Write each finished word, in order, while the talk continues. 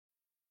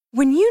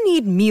When you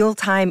need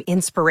mealtime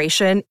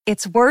inspiration,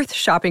 it's worth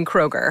shopping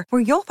Kroger,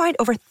 where you'll find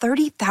over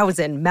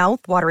 30,000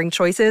 mouth-watering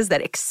choices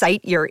that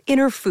excite your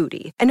inner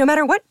foodie. And no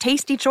matter what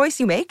tasty choice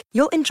you make,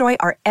 you'll enjoy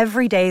our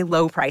everyday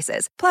low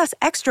prices, plus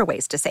extra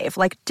ways to save,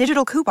 like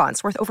digital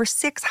coupons worth over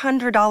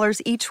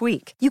 $600 each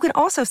week. You can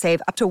also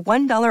save up to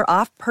 $1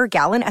 off per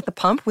gallon at the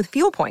pump with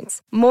fuel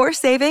points. More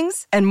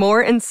savings and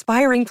more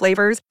inspiring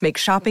flavors make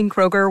shopping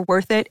Kroger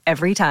worth it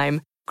every time.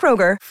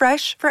 Kroger,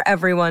 fresh for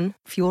everyone.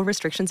 Fuel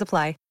restrictions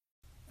apply.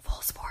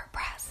 Full Sport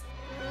Press.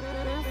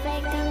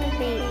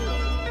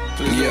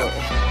 Yeah.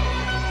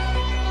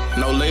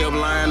 No layup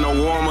line, no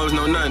warm-ups,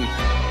 no nothing.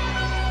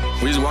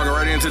 We just walking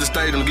right into the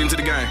stadium, get into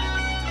the game.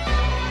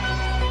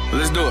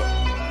 Let's do it.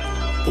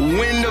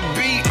 When the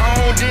beat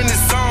on, then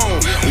it's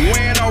on.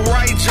 Wearing our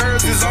right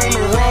jerseys on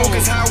the road,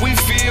 cause how we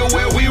feel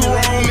where we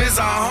roam is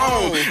our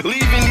home.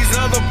 Leaving these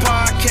other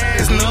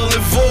podcasts null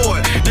and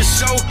void. The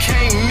show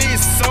can't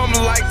miss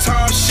something like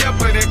Tom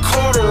Shepard and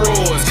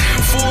corduroys.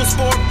 Full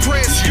Sport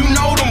Press, you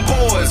know them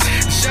boys.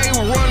 Jay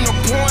run the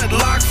point,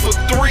 lock for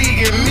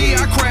 3, and me,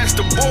 I crash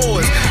the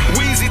boards.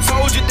 Weezy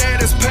told you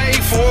that it's paid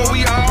for.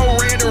 We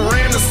already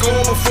ran the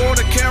score before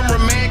the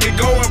cameraman could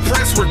go and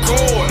press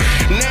record.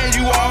 Now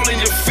you all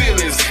in your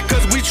feelings,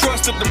 cause we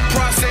trusted the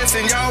process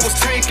and y'all was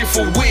tanking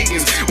for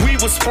Wiggins. We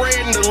was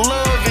spreading the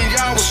love and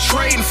y'all was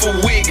trading for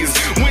Wiggins.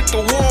 Went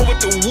to war with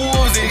the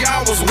Wolves and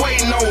y'all was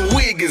waiting on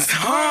Wiggins,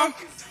 huh?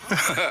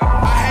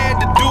 I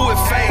had to do it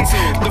fast.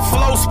 The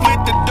flow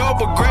split the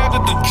double, grabbed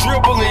at the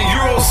dribble, and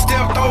Euro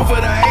stepped over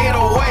the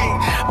 808.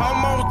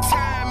 I'm on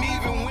time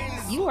even when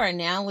it's... You are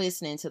now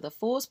listening to the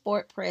Full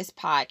Sport Press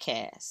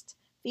podcast,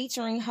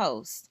 featuring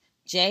hosts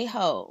Jay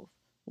Hove,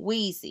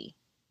 Weezy,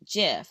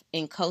 Jeff,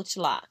 and Coach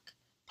Locke.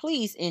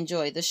 Please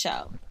enjoy the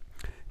show.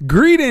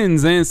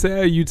 Greetings and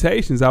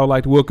salutations. I would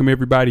like to welcome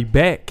everybody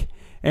back,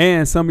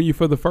 and some of you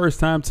for the first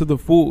time, to the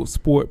Full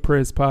Sport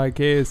Press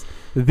podcast,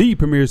 the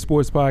premier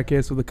sports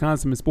podcast for the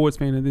consummate sports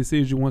fan. And this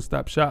is your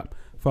one-stop shop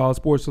for all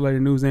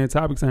sports-related news and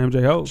topics. I am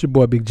Jay Ho. It's your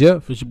boy Big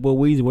Jeff. It's your boy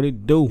Weezy. What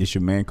it do? It's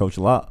your man Coach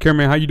Locke.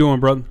 Cameraman, how you doing,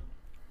 brother?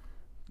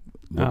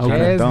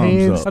 Okay. I thought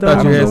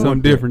you had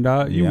something different,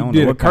 dog. You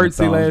did a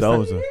curtsy last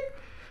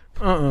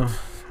time.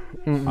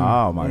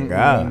 Oh my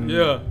God!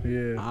 Yeah.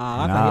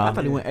 I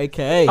thought he went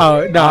AKA. No.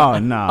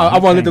 I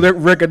want to let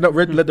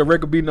the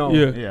record be known.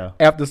 Yeah.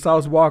 After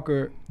Sauce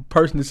Walker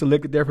personally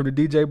selected there from the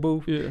DJ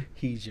booth,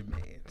 he's your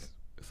man.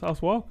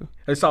 Sauce Walker.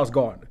 And Sauce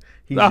Gardner.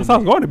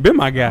 Sauce Gardner been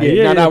my guy.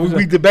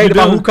 We debated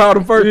about who called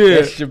him first.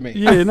 That's your man.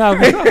 Yeah,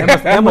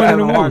 That was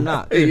a Hard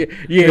Knock. It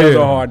was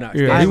a Hard Knock.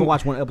 I haven't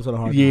watched one episode of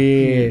Hard Knock.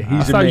 Yeah,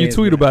 I saw you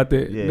tweet about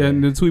that. Yeah.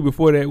 Then the tweet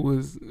before that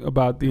was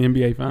about the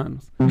NBA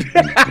Finals.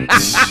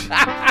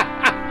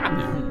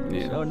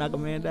 Show knock a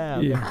man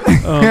down.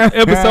 Yeah.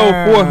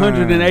 Episode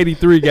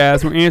 483,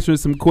 guys. We're answering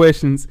some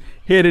questions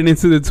headed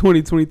into the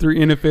 2023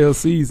 NFL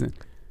season.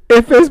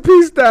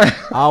 FSP style.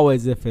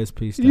 Always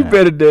FSP style. You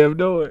better damn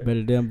know it.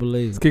 Better damn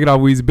believe. Let's kick it off,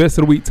 Weezy. Best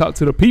of the week. Talk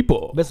to the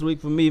people. Best of the week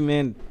for me,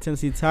 man.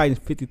 Tennessee Titans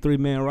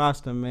 53-man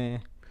roster,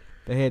 man.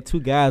 They had 2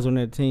 guys on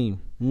their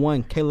team.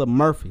 One, Caleb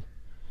Murphy,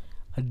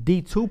 a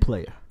D2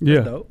 player.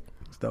 Yeah.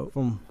 It's dope.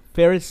 From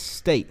Ferris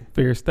State.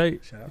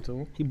 Shout out to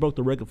him. He broke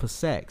the record for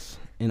sacks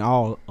in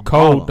all.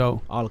 Cold,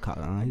 though. All of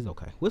college. He's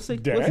okay. We'll see.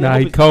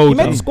 He cold. He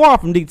made the squad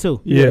from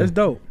D2. Yeah, it's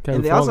dope.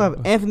 And they also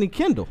have Anthony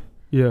Kendall.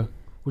 Yeah.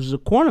 Which is a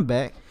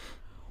cornerback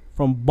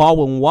from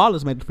Baldwin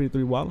Wallace, made the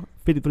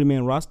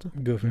 53-man roster.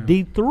 Good for him.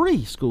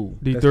 D3 school.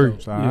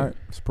 D3. All right.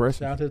 It's impressive.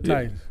 Shout out to the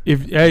Titans.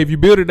 If you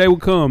build it, they will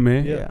come,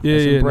 man. Yeah.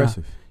 That's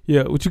impressive.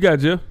 Yeah. What you got,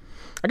 Jeff?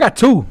 I got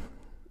 2.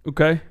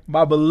 Okay.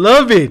 My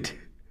beloved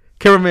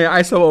cameraman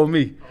ISO on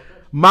me.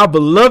 My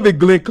beloved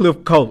Glen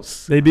Cliff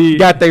Colts. They did.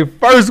 Got their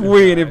first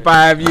win in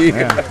 5 years.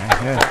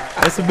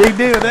 That's a big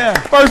deal there.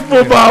 First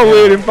football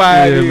win in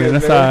 5 years. Man,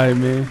 that's all right,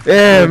 man.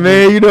 Yeah,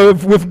 man. You know,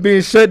 with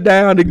being shut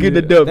down to get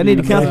the W. They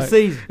need to cancel the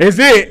season. That's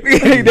it.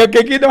 They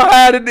can't get no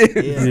higher than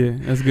this.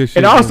 Yeah, that's good shit.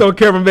 And also,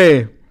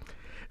 cameraman,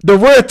 the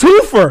Red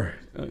Twofer.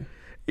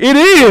 It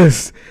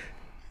is.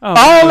 All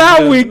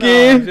Out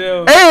weekend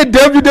and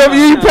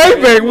WWE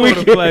Payback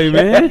weekend. Play,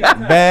 man.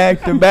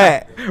 Back to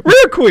back.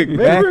 Real quick,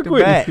 man. Real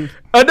quick.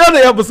 Another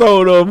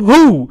episode of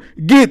Who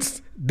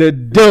Gets the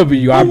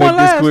W. I make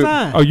this quick.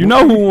 Oh, you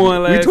know who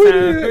won last time?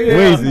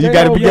 Weezy,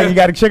 you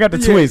gotta check out the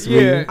twist.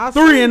 Yeah,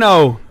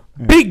 3-0.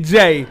 Big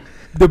J,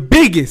 the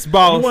biggest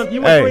boss.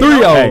 You went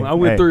 3-0. I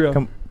went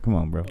 3-0. Come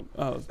on, bro.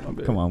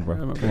 Come on, bro.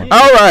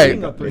 All right.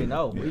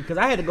 Because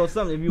I had to go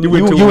something. If You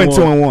went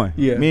 2-1.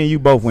 Yeah. Me and you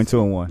both went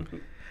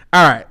 2-1.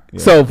 All right. Yeah.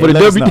 So for Hey,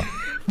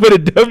 the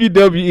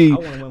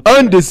WWE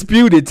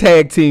Undisputed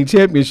Tag Team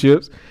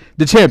Championships,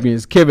 the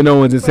champions Kevin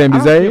Owens and Sami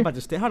Zayn.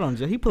 Hold on,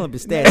 Joe. He pulling up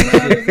his stats.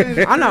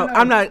 I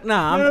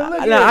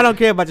don't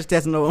care about your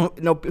stats. No,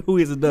 who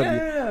is a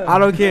W? I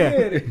don't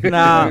care.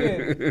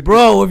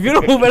 Bro. If you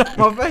don't move it off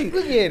my face,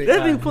 look at it.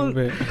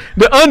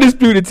 The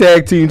Undisputed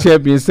Tag Team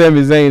Champions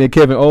Sami Zayn and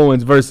Kevin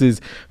Owens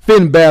versus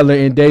Finn Balor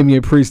and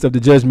Damian Priest of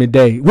the Judgment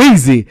Day.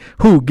 Weezy,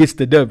 who gets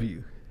the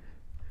W?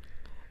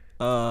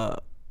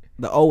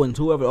 The Owens,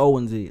 whoever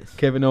Owens is.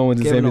 Kevin Owens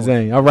and Kevin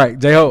Sami Zayn. All right,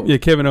 J-Ho. Yeah,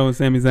 Kevin Owens,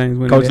 Sami Zayn's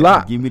winning. Coach that.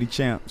 Locke. Give me the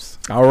champs.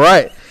 All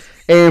right.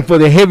 And for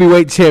the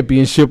heavyweight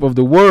championship of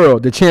the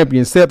world, the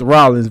champion Seth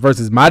Rollins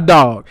versus my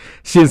dog,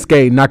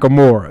 Shinsuke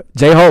Nakamura.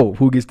 J-Ho,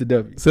 who gets the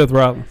W? Seth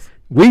Rollins.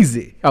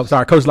 Weezy. Oh,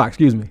 sorry, Coach Locke,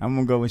 excuse me. I'm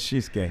going to go with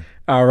Shinsuke.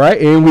 All right,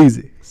 and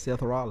Weezy.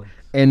 Seth Rollins.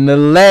 And the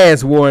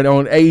last one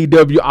on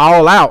AEW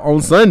All Out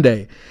on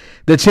Sunday,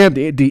 the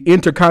champion, the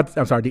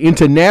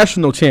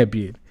international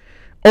champion,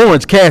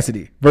 Orange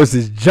Cassidy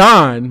versus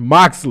John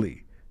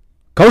Moxley.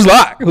 Coach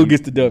Locke, who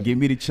gets the W? Give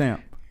me the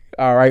champ.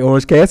 All right,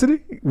 Orange Cassidy,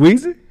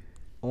 Weezy,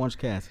 Orange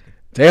Cassidy.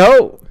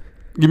 J-Ho.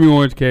 Give me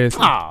Orange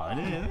Cassidy.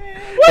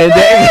 And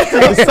that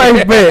is the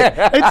safe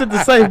bet. They took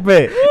the safe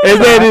bet.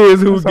 And that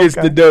is who gets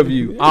the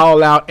W.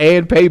 All Out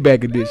and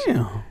Payback edition.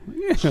 Damn.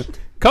 Yeah.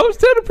 Coach,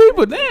 tell the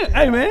people, damn,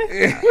 hey man,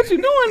 what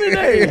you doing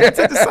today? I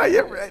take the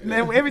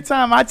safe. Every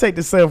time I take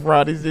the self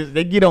route,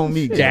 they get on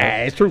me.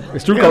 Yeah, it's true.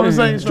 It's true. You know what I'm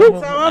saying? It's true.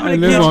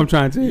 And that's what I'm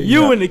trying to tell you.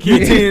 You and the You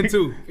kid.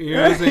 10-2. You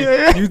know what I'm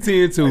saying? You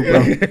 10-2,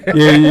 bro.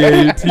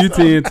 Yeah, you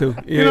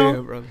 10-2. Yeah,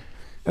 know? brother.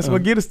 That's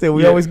what get us there.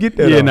 We always get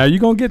there. Yeah, though. now you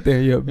gonna get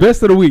there. Yeah,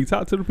 best of the week.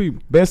 Talk to the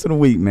people. Best of the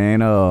week,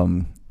 man.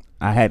 I'm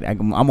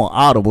on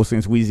Audible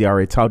since Weezy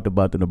already talked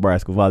about the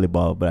Nebraska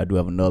volleyball, but I do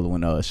have another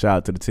one. Shout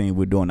out to the team.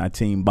 We're doing our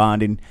team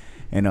bonding.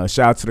 And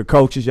shout out to the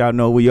coaches. Y'all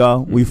know we are.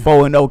 We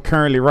 4-0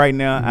 currently right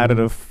now out of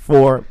the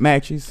 4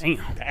 matches. Damn.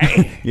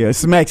 Yeah, it's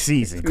smack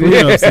season.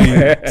 Cleanup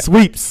season.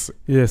 Sweeps.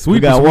 Yeah, sweep. We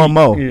got one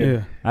more.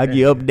 Yeah. I'll give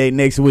you update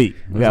next week.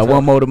 We got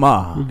one more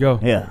tomorrow. We go.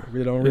 Yeah.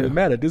 It don't really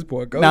matter at this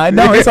point, Coach.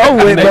 No, it's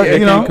over with. They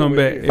You know, can't come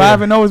back.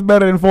 5-0 is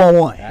better than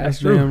 4-1. That's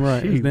damn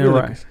right. That's damn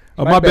right. Right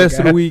My back, best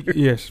of the guys. week,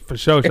 yes, for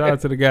sure. Shout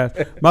out to the guys.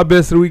 My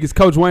best of the week is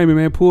Coach Wayman,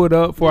 man. Pulled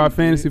up for our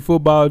fantasy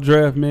football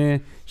draft,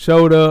 man.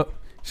 Showed up.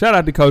 Shout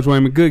out to Coach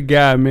Wayman. Good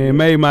guy, man.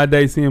 Made my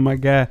day seeing my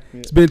guy.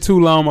 It's been too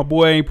long. My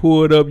boy ain't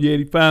pulled up yet.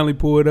 He finally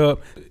pulled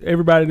up.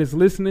 Everybody that's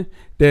listening,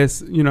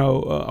 that's,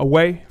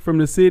 away from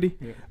the city,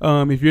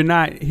 if you're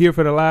not here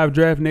for the live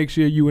draft next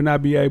year, you will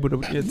not be able to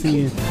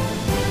attend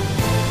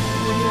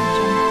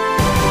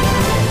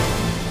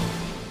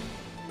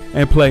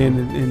and play in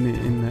the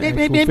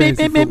actual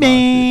fantasy football.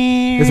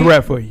 It's a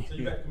wrap for you.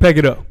 Pack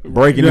it up.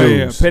 Breaking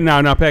news.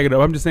 No, pack it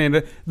up. I'm just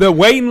saying the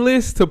waiting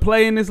list to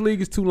play in this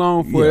league is too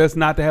long for us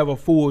not to have a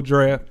full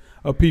draft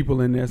of people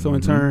in there. So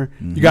in turn,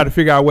 you got to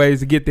figure out ways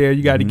to get there.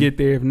 You got to get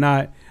there. If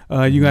not,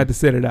 you got to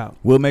set it out.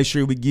 We'll make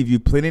sure we give you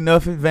plenty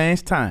enough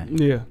advance time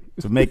Yeah.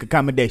 to make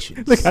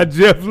accommodations. Look how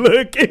Jeff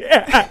looking.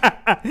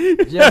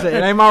 Jeff said,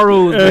 it ain't my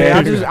rules, man.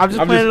 I'm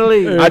just playing the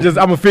league.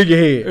 I'm a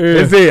figurehead.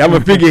 That's it. I'm a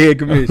figurehead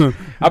commission.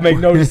 I make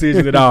no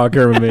decisions at all,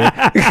 Kermit, man.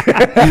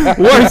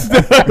 Worst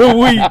of the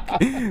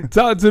week.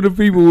 Talk to the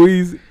people,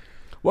 Weezy.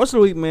 What's the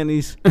week, man?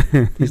 These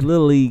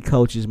little league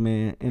coaches,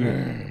 man,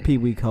 and Pee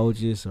Wee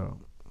coaches or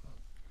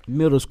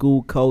middle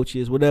school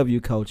coaches, whatever you're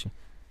coaching.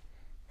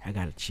 I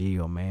gotta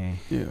chill, man.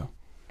 Yeah.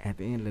 At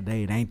the end of the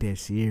day, it ain't that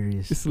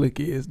serious. It slick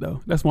is,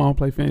 though. That's why I don't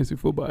play fantasy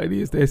football. It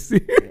is that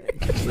serious.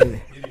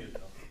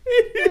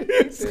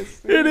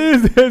 It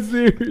is that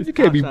serious. You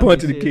can't be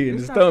punching the kid in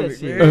the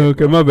stomach, man.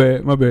 Okay, my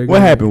bad.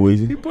 What happened,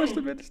 Weezy? He punched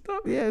him in the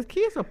stomach. Yeah,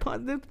 kids are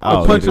punching.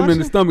 Oh, Punch him in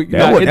the stomach.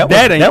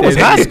 That was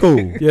high school.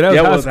 Yeah,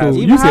 that was high school.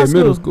 Even You high said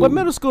middle school. But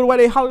middle school, the way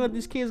they hollering at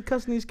these kids, and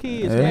cussing these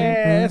kids, man.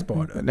 Yeah, that's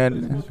part of it.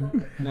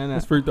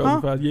 That's free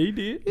throw. Yeah, he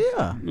did.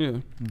 Yeah. Yeah.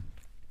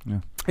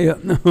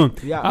 No.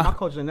 Yeah, my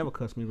coach never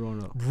cussed me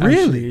growing up.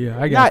 Really?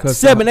 Yeah, I got Not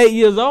 7, 8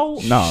 years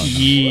old. No. That's why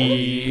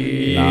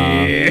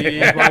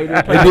he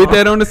didn't play They did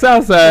that on the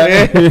south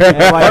side.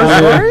 That's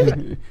why he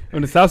didn't-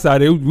 On the south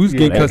side, we was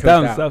getting cussed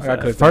out on the south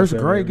side. First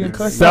grade getting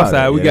cussed South out.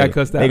 side, we got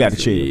cussed out. They got to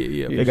chill.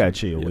 Yeah, They got to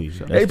chill,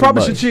 Weezy. They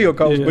probably should chill,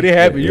 Coach, Yeah. but it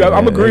happened.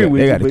 I'm agreeing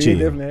with They you. got to but it chill.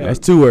 definitely That's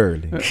happened. too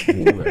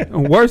early.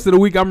 And worst of the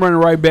week, I'm running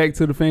right back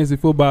to the fantasy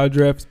football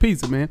draft. It's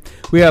pizza, man.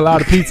 We had a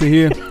lot of pizza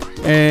here,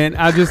 and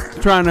I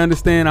just trying to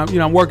understand.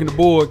 I'm working the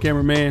board,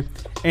 cameraman,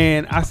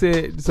 and I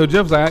said, so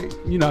Jeff was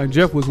like,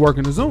 Jeff was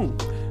working the Zoom.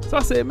 So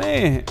I said,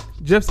 man,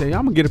 Jeff said,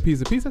 I'm gonna get a piece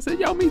of pizza. I said,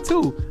 yo, me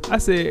too. I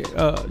said,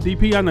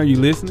 DP, I know you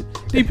listening.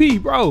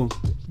 DP, bro,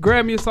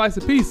 grab me a slice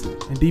of pizza.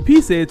 And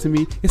DP said to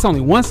me, it's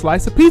only one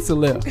slice of pizza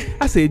left.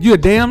 I said, you're a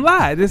damn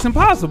lie. That's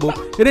impossible.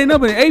 It ain't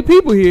nothing but 8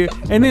 people here.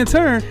 And then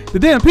turn, the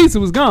damn pizza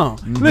was gone.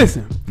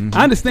 Listen,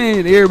 I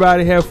understand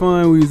everybody had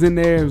fun. We was in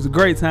there. It was a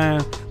great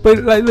time. But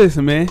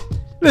listen, man,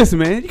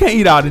 you can't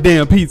eat all the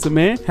damn pizza,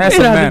 man. Have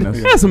some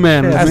manners. Have some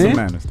manners, That's man.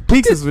 some manners.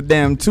 Pizzas with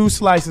damn 2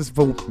 slices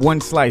for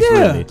 1 slice, Yeah.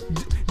 really.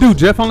 Dude,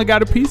 Jeff only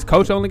got a piece.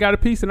 Coach only got a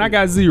piece, and I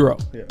got 0.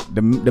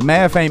 The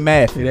math ain't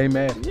math. It ain't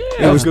mad.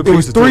 Yeah. It was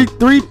three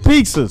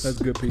pizzas.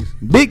 That's a good piece.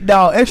 Big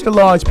dog, extra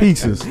large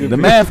pizzas. The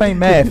math ain't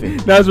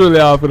mathing. That's really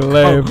all for the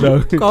laugh,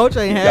 though. Coach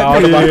ain't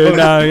happy.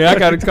 I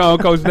got to calm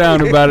Coach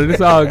down about it. It's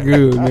all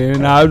good,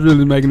 man. I was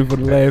really making it for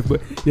the laugh,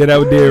 but yeah, that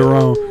was dead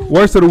wrong.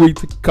 Worst of the week,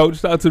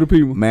 Coach. Talk to the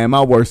people. Man,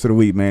 my worst of the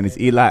week, man, is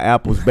Eli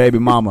Apple's baby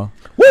mama.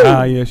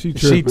 Ah, yeah, she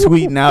She tripping.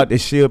 tweeting out that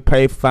she'll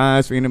pay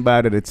fines for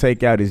anybody to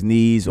take out his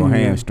knees or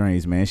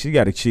hamstrings, man. She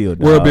got to chill,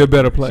 dog. World be a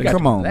better place.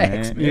 Come on,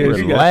 relax, man. man. Yeah,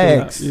 she got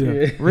Relax. to-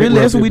 yeah. Really,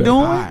 that's what we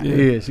doing?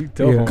 Yeah, she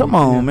tough. Yeah. Come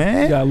on,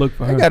 man. You gotta look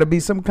for her. There got to be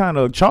some kind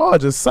of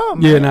charge or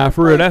something. Yeah, man. nah,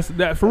 for real. That's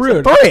for real.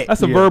 a threat.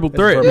 That's a Yeah, verbal that's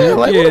threat, verbal. man. Yeah,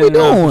 like, what are we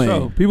nah, for doing?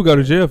 sure. People go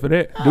to jail for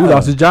that. Dude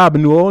lost his job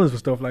in New Orleans for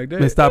stuff like that.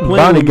 Man, stop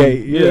playing with me.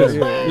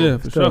 Bonnygate. Yeah,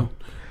 for sure.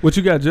 What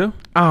you got, Joe?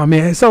 Oh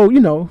man, so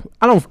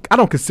I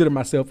don't consider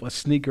myself a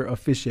sneaker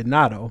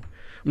aficionado,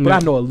 but I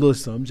know a little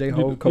something.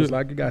 J-Ho, Coach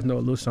Lock, you guys know a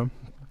little something.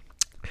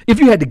 If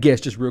you had to guess,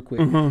 just real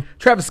quick,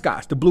 Travis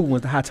Scott's, the blue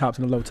ones, the high tops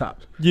and the low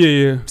tops,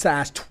 Yeah.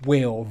 size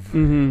 12.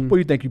 Mm-hmm. What do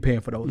you think you're paying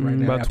for those right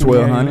now? About After-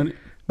 1,200.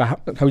 How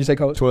would you say,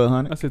 Coach?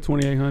 1,200. I said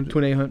 2,800.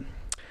 2,800.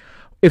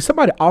 If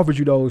somebody offered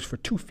you those for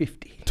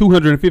 $250,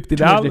 $250.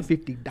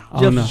 $250. Oh,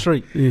 Jefferson no.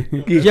 Street.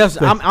 Yeah.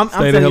 Jefferson, I'm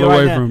Stay the telling hell you right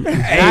away now. from me.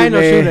 I ain't no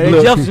man, shooter. It's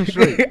look. Jefferson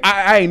Street.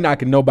 I ain't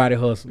knocking nobody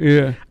hustle,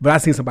 Yeah. but I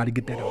seen somebody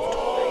get that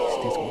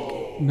over this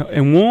weekend. No,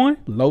 and one?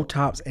 Low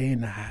tops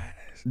and the highs.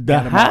 The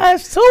Got 'em all.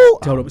 highs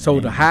too. So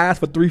the highs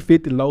for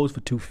 $350, lows for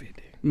 $250.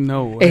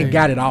 No way. And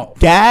got it off.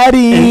 Got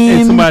him.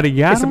 And somebody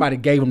got And him? somebody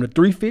gave him the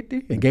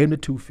 $350 and gave him the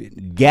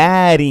 $250.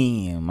 Got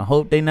him. I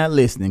hope they not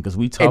listening because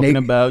we talking they-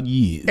 about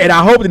years. And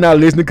I hope they're not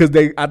listening because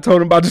I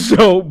told them about the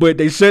show, but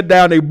they shut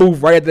down their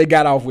booth right after they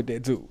got off with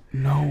that too.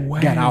 No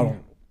way. Got out on.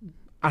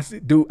 I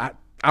said, dude, I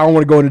don't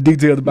want to go into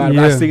details about it.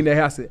 But I Yeah. seen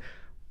that. I said,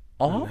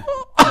 oh,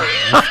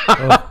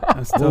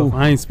 That's tough.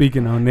 I ain't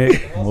speaking on that.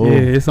 Yeah,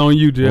 it's on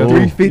you, Jeff.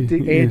 350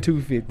 Yeah. and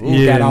 250.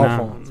 Yeah, Got off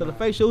nah. on. So the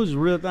fake shoes is a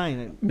real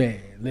thing. Man,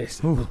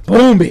 listen,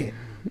 booming.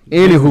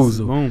 Anywho,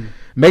 Boom.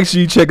 make sure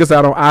you check us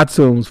out on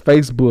iTunes,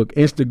 Facebook,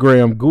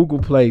 Instagram, Google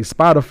Play,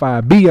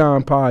 Spotify,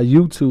 Beyond Pod,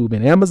 YouTube,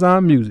 and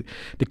Amazon Music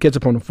to catch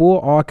up on the full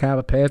archive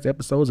of past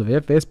episodes of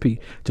FSP.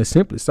 Just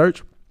simply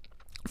search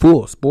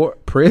Full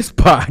Sport Press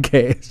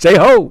Podcast.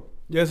 J-Ho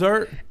Yes,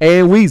 sir.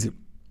 and Weezy.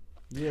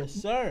 Yes,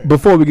 sir.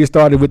 Before we get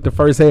started with the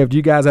first half, do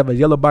you guys have a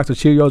yellow box of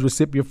Cheerios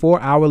recipient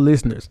for our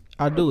listeners?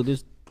 I do.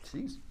 This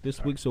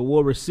week's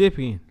award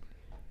recipient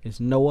is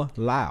Noah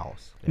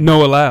Lyles.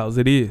 Noah Lyles,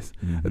 it is.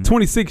 A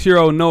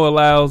 26-year-old Noah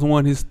Lyles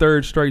won his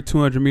third straight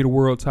 200-meter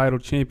world title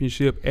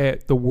championship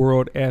at the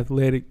World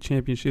Athletic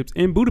Championships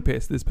in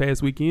Budapest this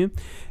past weekend.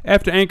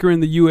 After anchoring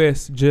the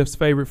U.S., Jeff's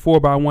favorite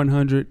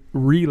 4x100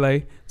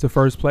 relay to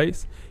first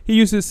place, he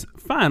used his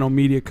final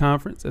media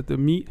conference at the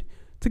meet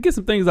to get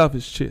some things off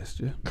his chest,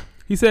 Jeff.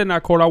 He said, and I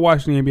quote, "I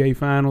watched the NBA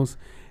Finals,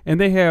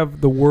 and they have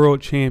the world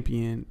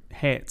champion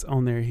hats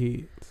on their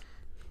heads."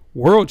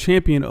 World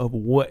champion of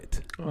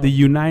what? The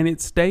United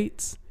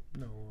States?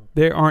 No.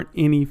 There aren't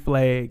any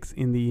flags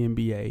in the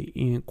NBA,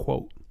 end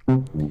quote.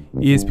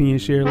 ESPN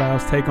shared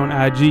Lyles' take on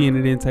IG, and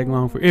it didn't take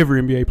long for every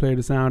NBA player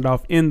to sound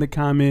off in the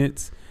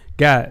comments.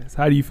 Guys,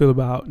 how do you feel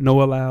about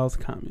Noah Lyles'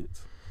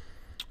 comments?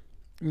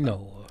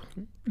 Noah.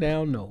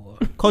 Now Noah.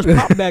 Coach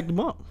Pop backed him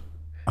up.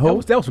 That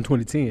was from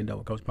 2010, though,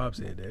 when Coach Pop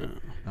said that.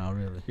 Oh,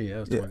 really? Yeah, that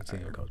was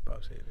 2010 when Coach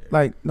Pop said that.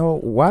 Like, no,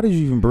 why did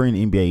you even bring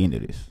the NBA into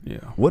this? Yeah.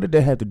 What did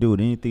that have to do with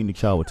anything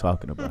that y'all were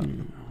talking about?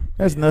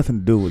 That's nothing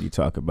to do with what you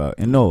talk about.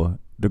 And Noah,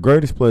 the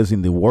greatest players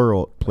in the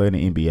world play in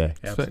the NBA.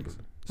 Absolutely.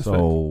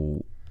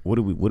 So what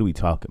are we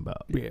talking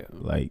about? Yeah.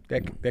 Like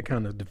That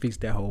kind of defeats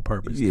that whole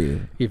purpose. yeah.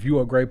 If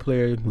you're a great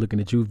player, looking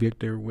at you,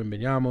 Victor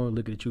Wembanyama,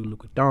 looking at you,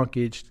 Luka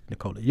Doncic,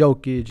 Nikola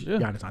Jokic, Yeah.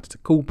 Giannis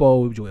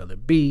Antetokounmpo, Joel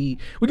Embiid,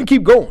 we can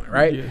keep going,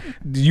 right?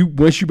 Yeah.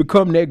 Once you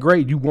become that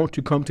great, you want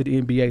to come to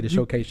the NBA to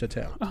showcase your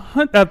talent.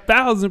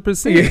 1,000%.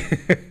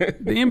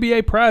 The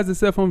NBA prides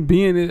itself on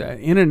being an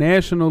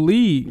international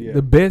league. Yeah.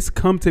 The best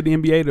come to the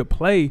NBA to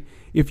play.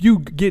 If you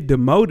get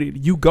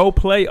demoted, you go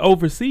play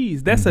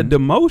overseas. That's a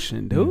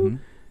demotion, dude.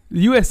 The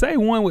USA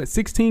won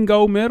 16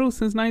 gold medals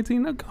since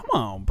 19. Come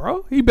on,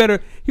 bro. He would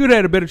have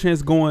had a better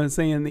chance going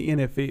saying the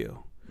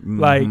NFL.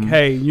 Like,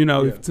 hey,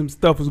 if some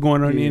stuff was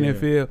going on in the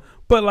NFL.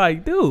 But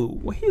like,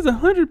 dude, he's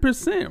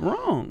 100%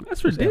 wrong.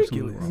 That's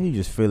ridiculous. He's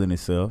just feeling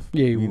himself.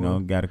 Yeah, he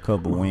got a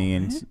couple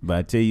wins. But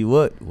I tell you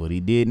what he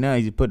did now,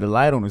 he just put the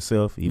light on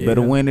himself. He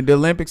better win at the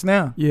Olympics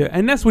now. Yeah,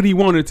 and that's what he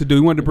wanted to do.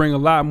 He wanted to bring a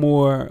lot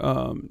more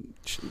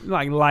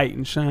light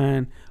and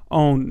shine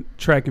on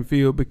track and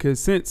field because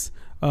since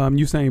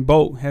Usain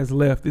Bolt has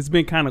left, it's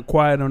been kind of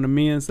quiet on the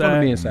men's side. On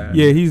the men's side.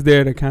 Yeah, he's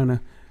there to kind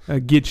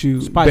of get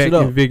you Spice back it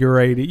up.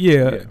 invigorated.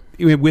 Yeah,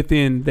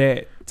 within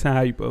that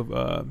type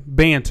of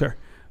banter.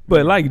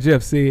 But like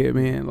Jeff said,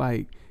 man,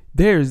 like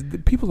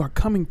people are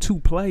coming to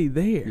play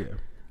there. Yeah.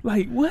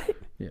 Like what?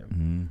 Yeah.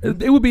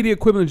 It would be the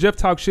equivalent. Jeff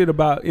talks shit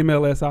about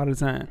MLS all the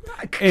time,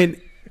 and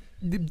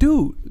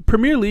dude,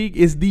 Premier League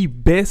is the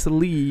best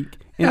league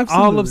in all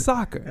Absolutely. of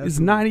soccer. It's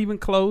Absolutely. not even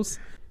close.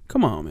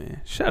 Come on,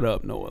 man. Shut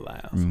up, Noah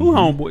Lyles. Who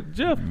homeboy?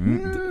 Jeff?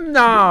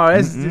 No,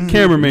 that's just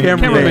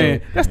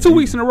Cameraman. That's 2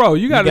 weeks in a row.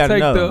 You got to gotta take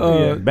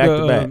know. the Back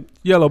to back.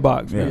 yellow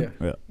box. Yeah. Man.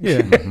 Yeah.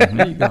 Yeah.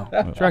 There you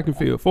go. Track and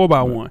field,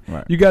 4x1.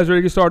 Right. You guys ready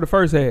to get started the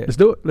first half? Let's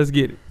do it. Let's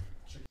get it.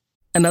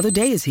 Another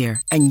day is here,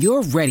 and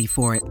you're ready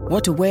for it.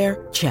 What to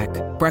wear? Check.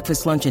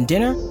 Breakfast, lunch, and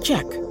dinner?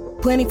 Check.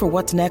 Planning for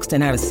what's next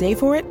and how to save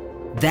for it?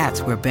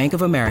 That's where Bank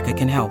of America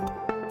can help.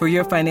 For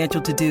your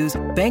financial to-dos,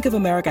 Bank of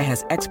America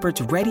has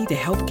experts ready to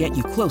help get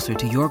you closer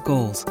to your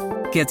goals.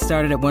 Get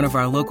started at one of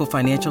our local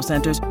financial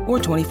centers or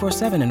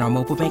 24/7 in our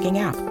mobile banking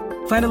app.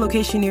 Find a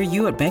location near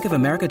you at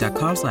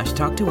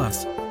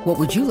bankofamerica.com/talktous. What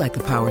would you like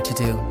the power to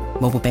do?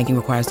 Mobile banking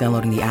requires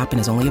downloading the app and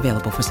is only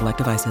available for select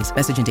devices.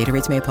 Message and data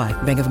rates may apply.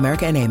 Bank of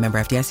America N.A., member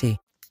FDIC.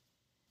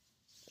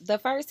 The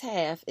first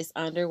half is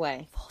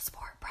underway. Full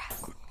Sport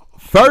Press.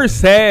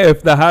 First half,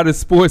 the hottest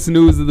sports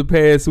news of the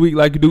past week,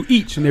 like you do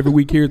each and every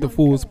week here at the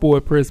Full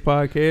Sport Press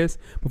Podcast.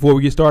 Before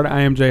we get started, I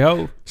am J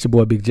Ho. It's your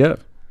boy Big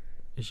Jeff.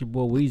 It's your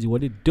boy Weezy.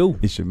 What it do?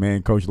 It's your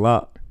man, Coach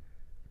Locke.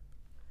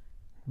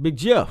 Big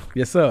Jeff.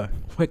 Yes, sir.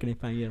 Where can they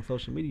find you on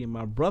social media,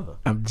 my brother?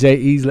 I'm J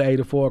Easley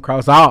 84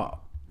 across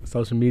all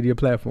social media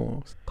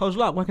platforms. Coach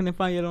Locke, where can they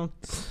find you on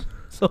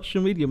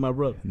social media, my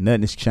brother?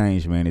 Nothing has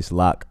changed, man. It's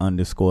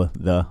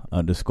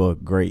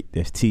Locke_the_great.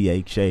 That's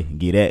THA.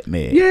 Get at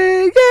me.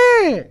 Yeah.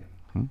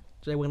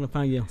 Jay, where can they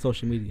find you on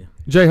social media?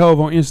 J Hove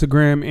on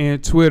Instagram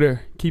and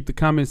Twitter. Keep the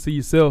comments to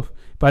yourself.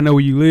 If I know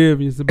where you live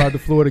and it's about the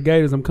Florida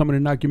Gators, I'm coming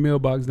to knock your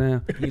mailbox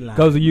down.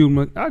 Because of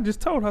you. I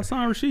just told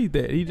Hassan Rashid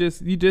that. He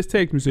just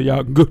texted me, said,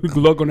 y'all good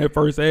luck on that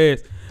first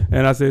ass.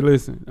 And I said,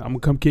 listen, I'm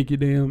going to come kick your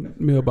damn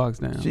mailbox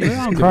down.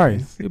 Jesus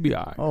Christ. He'll be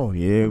all right. Oh,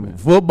 yeah.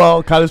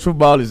 Football, college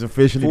football is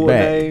officially Full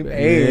back. name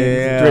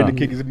and dread to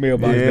kick his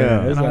mailbox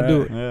down. That's how I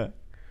do it. Yeah.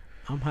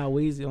 I'm High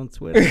Weezy on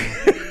Twitter.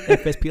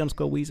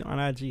 FSP_Weezy on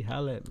IG.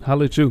 Holla at me.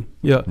 Holla at you.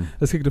 Yeah.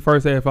 Let's kick the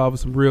first half off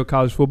with some real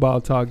college football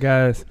talk,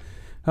 guys.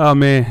 Oh,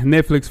 man.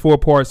 Netflix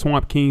 4-part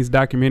Swamp Kings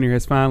documentary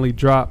has finally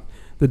dropped.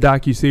 The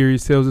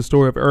docuseries tells the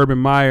story of Urban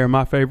Meyer,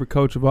 my favorite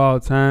coach of all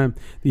time,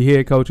 the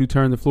head coach who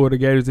turned the Florida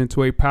Gators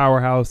into a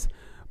powerhouse,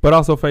 but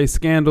also faced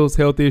scandals,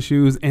 health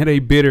issues, and a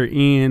bitter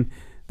end.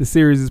 The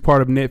series is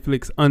part of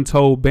Netflix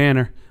Untold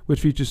banner,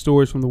 which features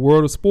stories from the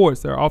world of sports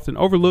that are often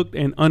overlooked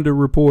and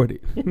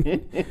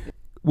underreported.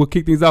 We'll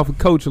kick things off with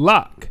Coach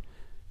Locke.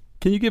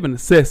 Can you give an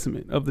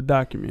assessment of the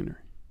documentary?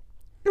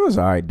 It was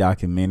all right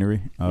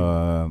documentary.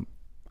 I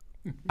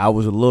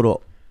was a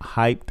little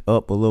hyped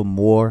up a little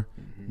more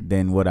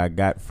than what I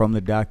got from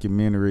the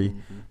documentary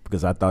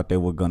because I thought they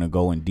were going to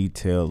go in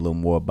detail a little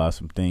more about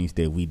some things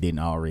that we didn't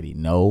already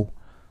know.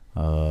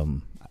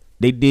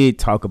 They did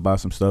talk about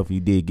some stuff. You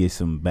did get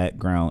some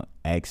background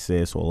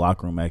access or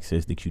locker room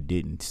access that you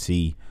didn't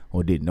see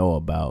or didn't know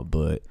about,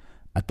 but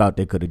I thought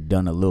they could have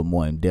done a little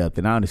more in depth.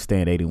 And I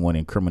understand they didn't want to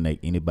incriminate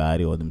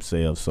anybody or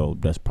themselves, so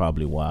that's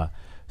probably why.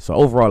 So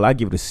overall, I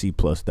give it a C+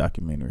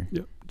 documentary.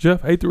 Yep.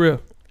 Jeff, A through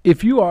F.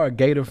 If you are a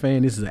Gator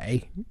fan, this is an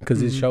A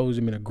because it shows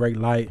him in a great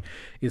light.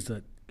 It's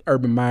a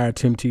Urban Meyer,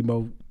 Tim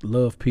Tebow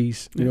love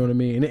piece. You know what I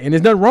mean? And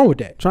there's nothing wrong with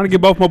that. Trying to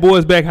get both my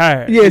boys back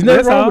higher. Yeah, there's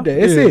nothing wrong with that.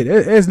 That's it.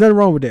 There's nothing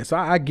wrong with that. So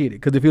I get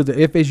it because if it was an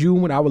FSU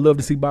one, I would love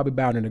to see Bobby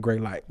Bowden in a great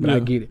light. But I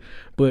get it.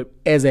 But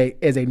as a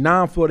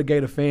non-Florida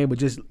Gator fan, but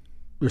just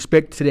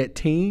respect to that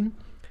team,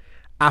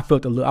 I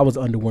felt I was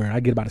underwhelmed.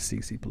 I get about a C+.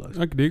 I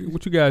can dig it.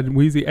 What you got,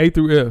 Weezy? A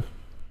through F.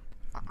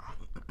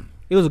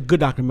 It was a good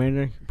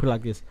documentary. Put it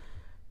like this.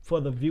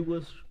 For the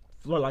viewers,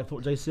 like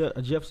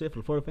Jeff said, for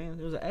the Florida fans,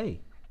 it was an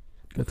A.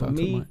 But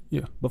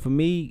for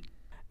me,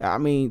 I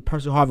mean,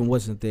 Percy Harvin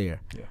wasn't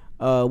there.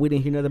 Yeah. We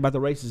didn't hear nothing about the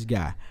racist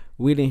guy.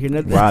 We didn't hear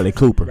nothing. Riley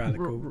Cooper.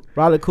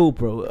 Riley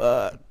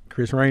Cooper.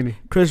 Chris Rainey.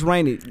 Chris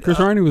Rainey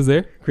was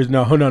there.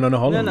 No. Hold on.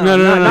 No. We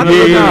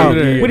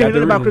didn't hear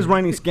nothing about Chris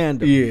Rainey's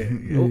scandal. Yeah.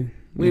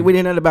 We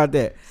didn't know about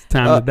that. It's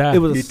time to die. It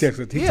was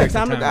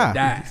time to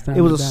die.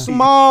 It was a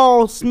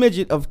small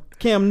smidget of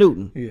Cam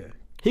Newton. Yeah.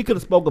 He could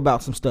have spoke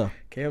about some stuff.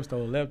 Cam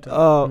stole a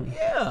laptop.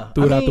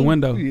 Threw it out the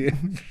window. Yeah.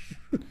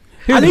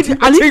 I need to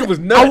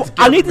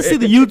see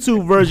the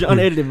YouTube version,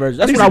 unedited version.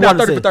 That's what I want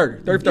to see. 30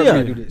 for 30 got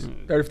to do this.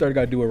 30 for 30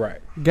 got to do it right.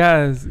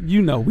 Guys,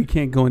 you know we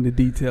can't go into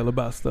detail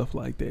about stuff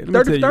like that.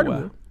 Let me tell you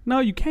why.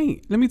 No, you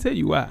can't. Let me tell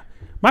you why.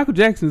 Michael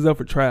Jackson is up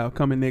for trial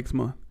coming next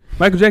month.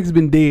 Michael Jackson's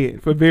been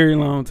dead for a very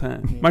long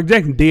time. Michael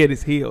Jackson dead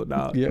as hell,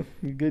 dog. Yeah,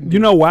 you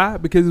know why?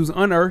 Because it was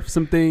unearthed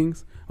some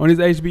things on his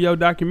HBO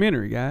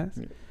documentary, guys.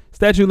 Yeah.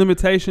 Statute of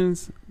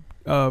limitations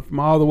from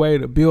all the way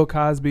to Bill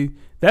Cosby.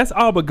 That's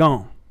all but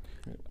gone.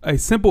 A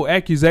simple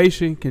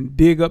accusation can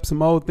dig up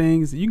some old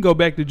things. You can go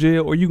back to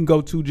jail, or you can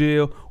go to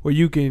jail, or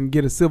you can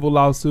get a civil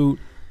lawsuit.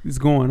 It's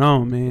going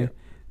on, man. Yeah.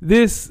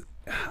 This,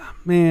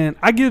 man,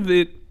 I give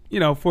it,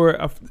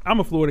 I'm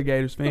a Florida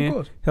Gators fan. Of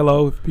course.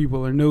 Hello, if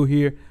people are new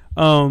here.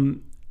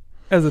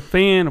 As a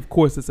fan, of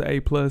course, it's an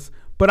A+.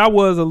 But I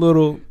was a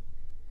little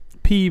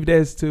peeved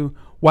as to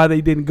why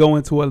they didn't go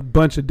into a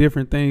bunch of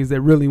different things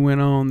that really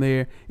went on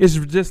there. It's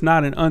just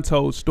not an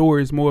untold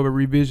story. It's more of a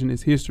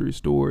revisionist history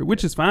story,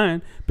 which is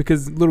fine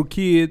because little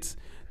kids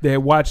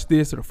that watch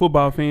this or the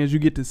football fans, you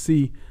get to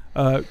see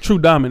true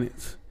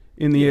dominance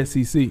in the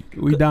SEC.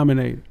 We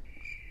dominated.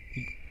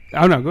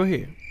 Oh, no, go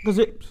ahead.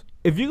 Because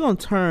if you're going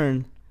to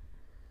turn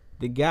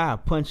the guy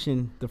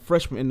punching the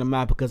freshman in the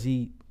mouth because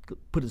he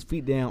put his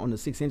feet down on the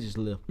 6 inches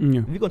lift, if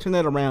you're going to turn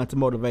that around to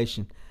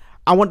motivation,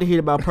 I want to hear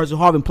about Percy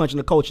Harvin punching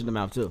the coach in the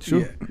mouth too. Sure.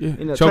 Yeah.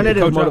 You know, turn that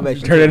into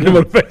motivation. Turn that into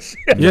motivation.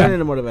 Turn it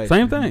into motivation.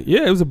 Same thing.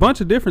 Yeah, it was a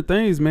bunch of different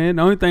things, man.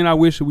 The only thing I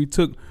wish we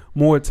took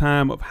more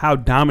time of how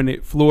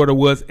dominant Florida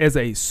was as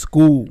a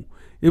school.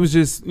 It was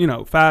just,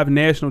 5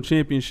 national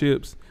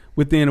championships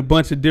within a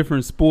bunch of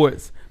different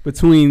sports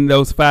between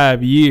those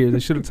 5 years. They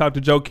should have talked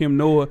to Joakim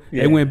Noah.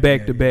 They went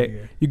back to back.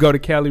 You go to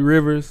Cali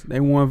Rivers,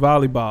 they won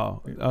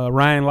volleyball.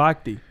 Ryan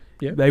Lochte,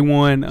 they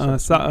won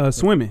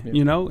swimming,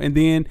 and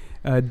then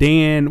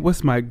Dan,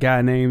 what's my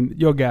guy name?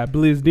 Your guy,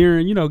 Blizz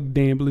Deeren.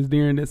 Dan Blizz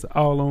Deeren, that's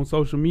all on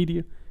social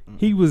media.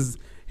 He was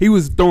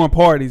throwing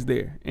parties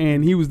there,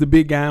 and he was the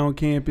big guy on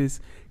campus.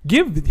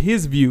 Give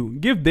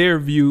their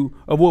view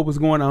of what was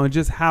going on,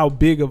 just how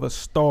big of a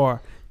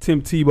star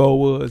Tim Tebow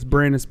was,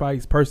 Brandon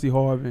Spikes, Percy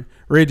Harvin,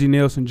 Reggie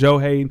Nelson, Joe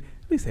Hayden.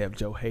 At least have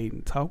Joe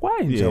Hayden talk. Why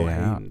ain't Joe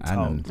Hayden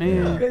talk,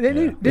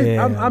 man?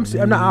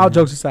 I'm not, all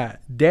jokes aside,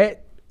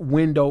 that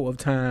window of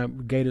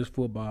time, Gators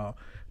football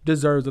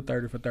deserves a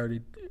 30 for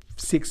 30,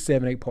 6,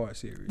 7, 8 part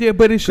series. Yeah,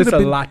 but it should have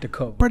been a lot to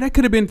cover. Bro, that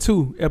could have been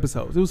 2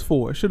 episodes. It was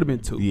 4. It should have been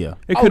 2. Yeah.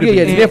 It could have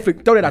been.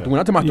 Definitely throw that out the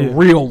window. I'm talking about the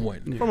real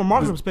one. Yeah. From a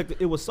marketing perspective,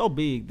 it was so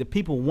big that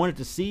people wanted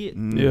to see it.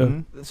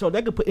 Yeah. So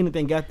they could put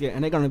anything out there,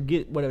 and they're gonna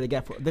get whatever they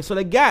got for it. So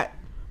they got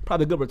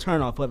probably a good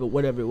return off of it,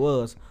 whatever it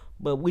was.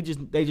 But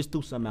they just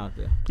threw something out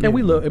there. And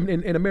we love,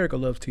 and America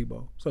loves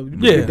Tebow. So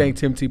you think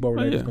Tim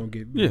Tebow is going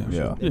to get.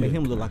 They make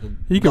him look like a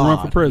he can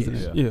run for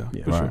president. Yeah,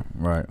 for sure.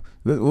 Right.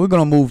 We're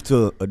going to move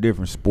to a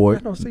different sport.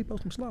 I know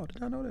Tebow some slaw.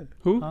 Did I know that?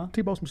 Who?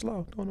 Tebow some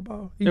slaw throwing the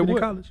ball. Even in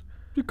college.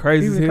 You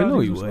crazy as hell. No,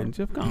 he wasn't.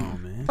 Jeff, come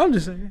on, man. I'm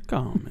just saying.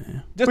 Come on,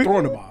 man. Just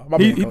throwing the ball.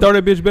 He throw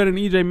that bitch better than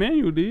EJ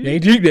Manuel did.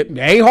 That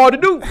ain't hard to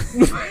do.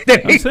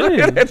 I'm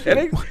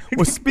saying.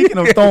 Well, speaking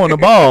of throwing the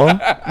ball,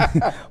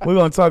 we're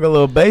going to talk a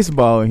little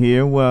baseball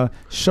here. Well,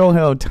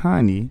 Shohei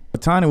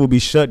Ohtani will be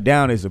shut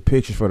down as a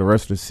pitcher for the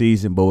rest of the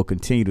season, but will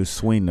continue to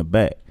swing the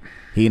bat.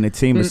 He and the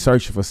team are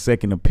searching for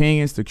second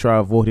opinions to try to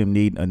avoid him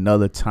needing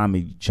another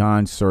Tommy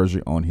John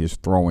surgery on his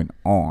throwing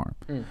arm.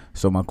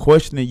 So my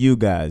question to you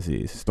guys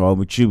is, starting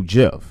with you,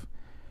 Jeff,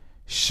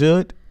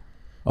 should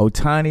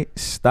Ohtani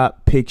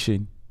stop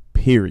pitching,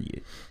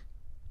 period?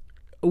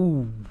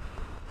 Ooh.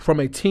 From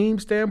a team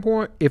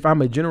standpoint, if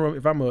I'm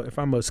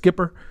a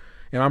skipper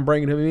and I'm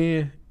bringing him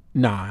in,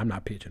 nah, I'm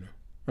not pitching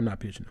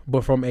him.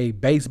 But from a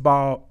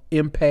baseball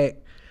impact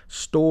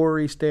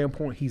story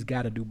standpoint, he's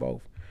got to do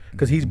both.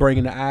 Because he's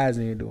bringing the eyes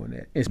in doing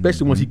that,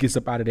 especially once he gets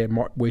up out of that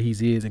mark where he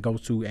is and goes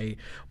to a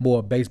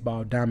more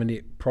baseball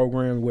dominant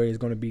program where it's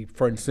going to be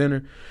front and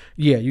center.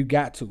 Yeah, you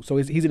got to. So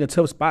he's in a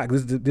tough spot.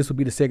 This will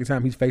be the second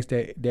time he's faced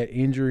that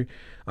injury.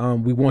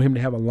 We want him to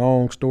have a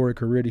long story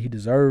career that he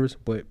deserves,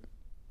 but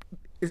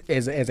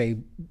as a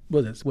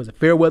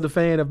fair weather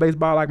fan of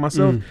baseball like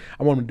myself,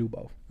 I want him to do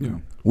both. Yeah.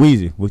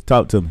 Weezy,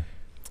 talk to me.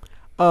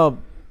 I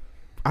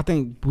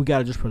think we got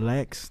to just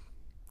relax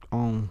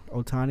on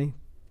Ohtani.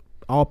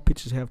 All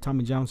pitchers have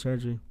Tommy John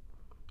surgery.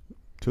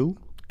 2?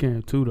 Can't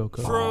have 2 though,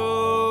 cuz.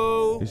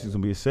 This is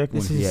gonna be a second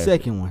one. This is the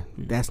second one.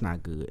 That's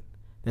not good.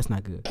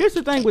 Here's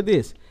the thing with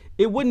this: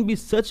 it wouldn't be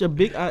such a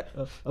big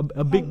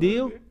big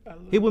deal.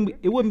 It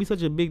wouldn't be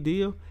such a big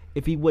deal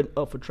if he wasn't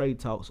up for trade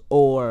talks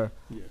or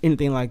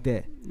anything like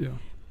that. Yeah.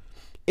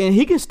 And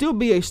he can still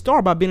be a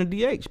star by being a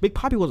DH. Big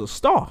Papi was a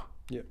star.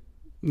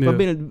 By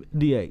being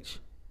a DH.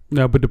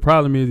 No, but the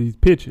problem is he's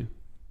pitching.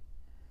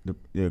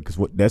 Because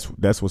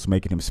that's what's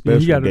making him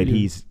special.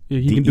 He's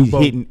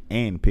hitting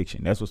and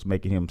pitching. That's what's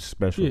making him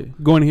special. Yeah,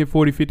 going to hit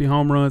 40, 50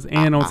 home runs,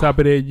 and on top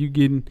of that, you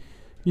getting,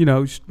 you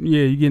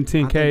getting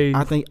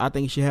 10K. I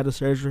think he should have the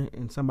surgery,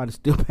 and somebody's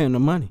still paying the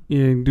money.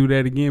 Yeah, and do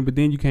that again, but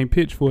then you can't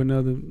pitch for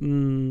another.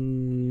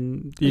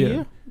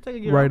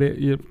 Right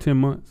at 10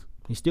 months.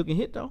 He still can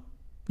hit though.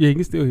 Yeah, he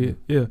can still hit.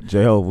 Yeah.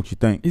 J.O., what you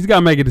think? He's got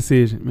to make a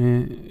decision,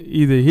 man.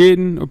 Either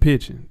hitting or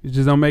pitching. It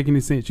just don't make any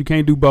sense. You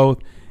can't do both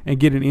and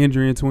get an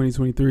injury in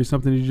 2023.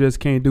 Something you just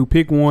can't do.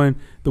 Pick one,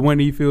 the one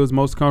that he feels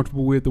most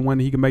comfortable with, the one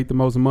that he can make the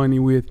most money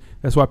with.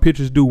 That's why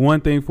pitchers do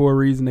one thing for a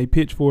reason. They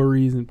pitch for a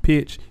reason.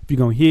 Pitch. If you're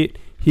going to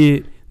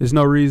hit. There's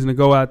no reason to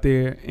go out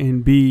there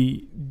and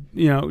be,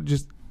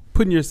 just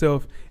putting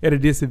yourself at a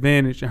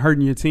disadvantage and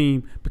hurting your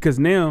team, because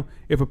now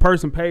if a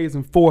person pays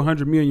him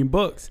 $400 million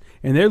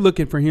and they're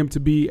looking for him to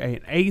be an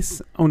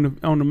ace on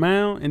the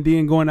mound and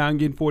then going out and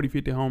getting 40,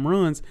 50 home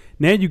runs,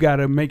 now you got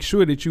to make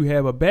sure that you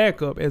have a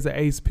backup as an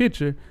ace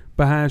pitcher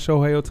behind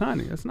Shohei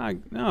Ohtani.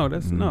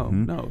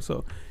 No.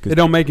 So it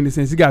don't make any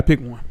sense. You got to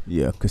pick one.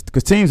 Yeah,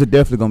 because teams are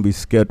definitely going to be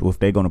skeptical if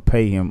they're going to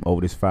pay him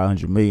over this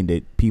 $500 million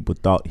that people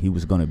thought he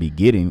was going to be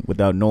getting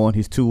without knowing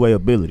his two-way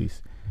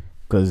abilities.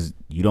 Because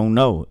you don't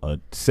know. A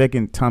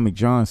second Tommy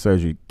John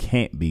surgery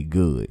can't be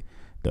good.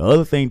 The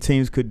other thing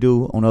teams could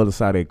do on the other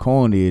side of their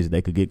coin is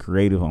they could get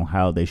creative on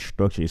how they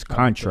structure his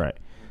contract.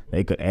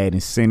 They could add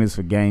incentives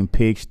for game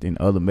pitched and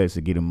other methods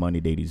to get him money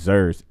they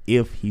deserve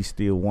if he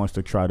still wants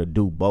to try to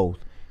do both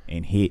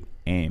and hit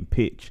and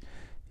pitch.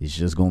 It's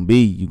just going to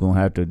be, you're going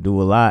to have to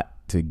do a lot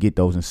to get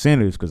those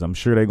incentives, because I'm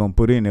sure they're going to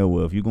put in there,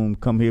 well, if you're going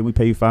to come here, we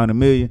pay you $500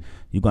 million,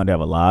 you're going to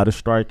have a lot of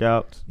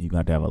strikeouts. You're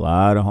going to have a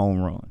lot of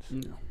home runs.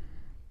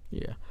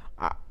 Yeah.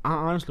 I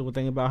honestly would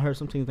think about her.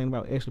 Some teams think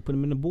about actually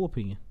putting him in the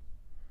bullpen.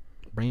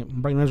 Bring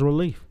him as a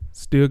relief.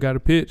 Still got to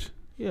pitch.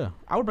 Yeah,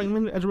 I would bring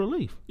him in as a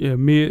relief. Yeah,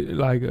 mid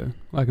like a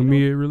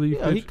mid relief.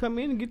 Yeah, he come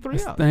in and get 3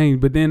 outs. Thing,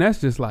 but then that's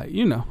just like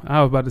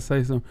I was about to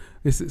say something.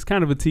 It's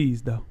kind of a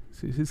tease though.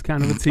 It's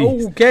kind of a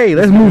tease. Okay,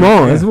 let's move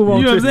on. Let's move on.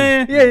 You know what I'm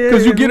saying? Yeah.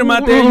 Because you get him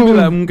out there, you be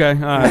like,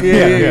 okay, all right.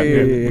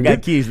 Yeah.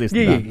 Got keys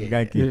listening. Yeah.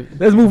 Got keys.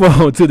 Let's move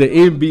on to the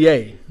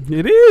NBA.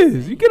 It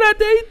is. You get out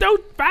there, you throw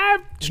 5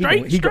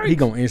 straight. He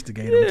gonna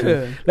instigate him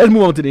too. Let's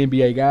move on to the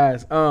NBA,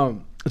 guys.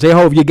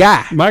 J-Hove, your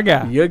guy. My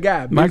guy. Your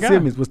guy. Ben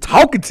Simmons was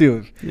talking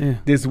to him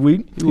this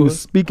week. He was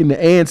speaking to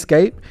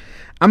Anscape.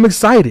 I'm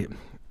excited.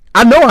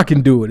 I know I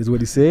can do it, is what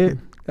he said.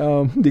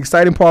 The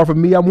exciting part for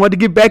me, I wanted to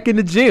get back in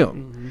the gym.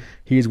 Mm-hmm.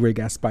 Here's where it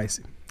got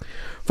spicy.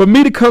 For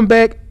me to come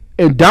back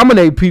and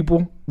dominate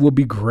people will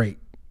be great.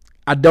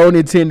 I don't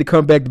intend to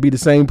come back to be the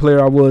same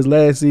player I was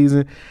last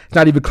season. It's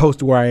not even close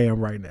to where I am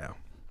right now.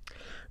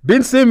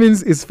 Ben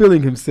Simmons is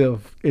feeling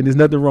himself, and there's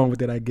nothing wrong with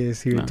that, I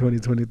guess, here in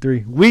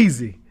 2023.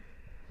 Weezy.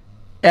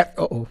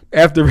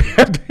 After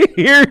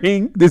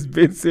hearing this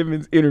Ben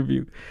Simmons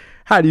interview,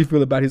 how do you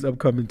feel about his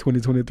upcoming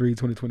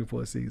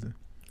 2023-2024 season?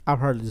 I've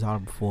heard this all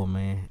before,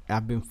 man.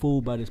 I've been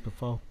fooled by this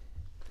before.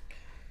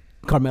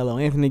 Carmelo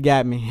Anthony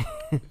got me.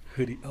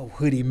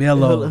 Hoodie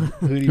Melo.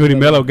 Hoodie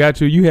Melo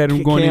got you. You had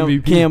him going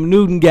MVP. Cam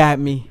Newton got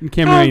me.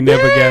 Cam Newton ain't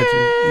never got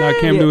you. No,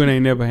 Cam Newton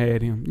ain't never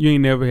had him. You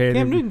ain't never had him.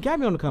 Cam Newton got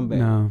me on the comeback.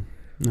 No.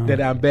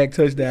 That I'm back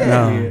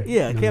touchdown.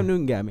 Yeah, Cam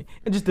Newton got me.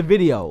 And just the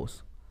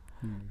videos.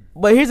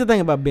 But here's the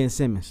thing about Ben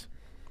Simmons.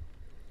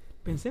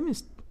 Ben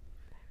Simmons,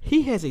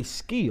 he has a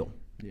skill.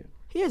 Yeah.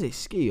 He has a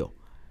skill.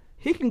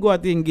 He can go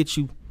out there and get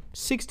you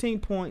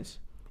 16 points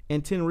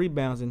and 10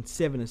 rebounds and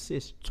 7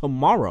 assists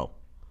tomorrow.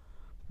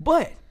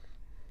 But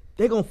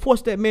they're going to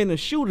force that man to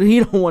shoot and he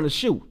don't want to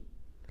shoot.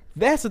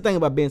 That's the thing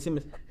about Ben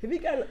Simmons.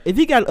 If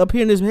he got up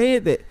here in his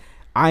head that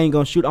I ain't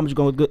going to shoot, I'm just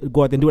going to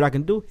go out there and do what I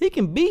can do, he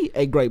can be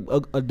a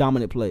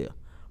dominant player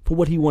for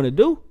what he want to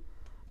do.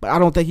 But I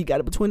don't think he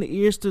got it between the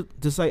ears to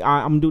say,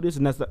 I'm going to do this,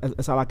 and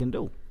that's all I can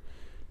do.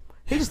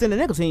 He just standing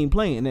there because he ain't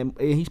playing. And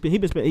he been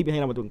hanging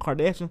out with the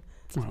Kardashian.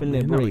 Spending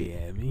that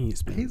bread.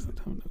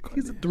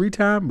 He's a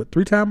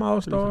three-time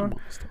All-Star.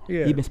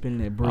 Yeah. He been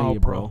spending that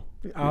bread, bro.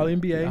 All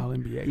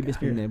NBA. He been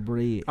spending that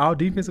bread. All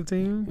defensive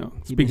team.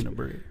 Speaking of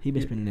bread. He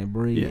been spending that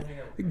bread. Yeah.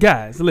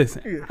 Guys,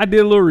 listen. I did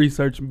a little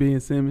research on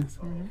Ben Simmons.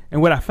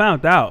 And what I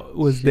found out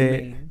was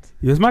that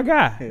he was my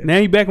guy. Yeah. Now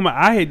he back on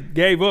I had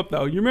gave up,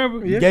 though. You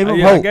remember? Yeah.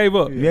 I gave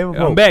up.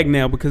 I'm back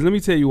now because let me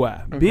tell you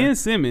why. Okay. Ben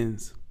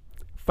Simmons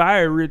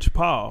fired Rich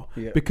Paul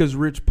because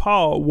Rich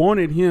Paul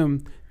wanted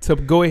him to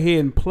go ahead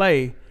and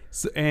play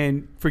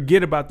and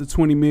forget about the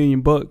 $20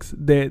 million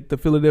that the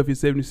Philadelphia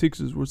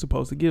 76ers were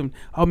supposed to give him.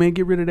 Oh man,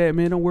 get rid of that,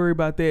 man. Don't worry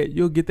about that.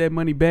 You'll get that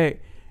money back.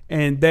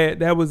 And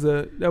that was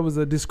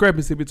a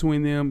discrepancy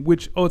between them,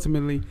 which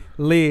ultimately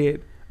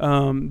led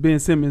Ben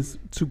Simmons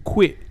to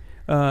quit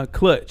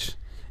Clutch.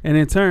 And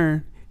in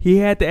turn, he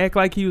had to act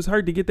like he was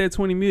hurt to get that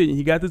 $20 million.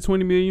 He got the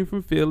 $20 million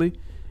from Philly,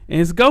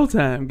 and it's go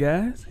time,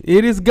 guys.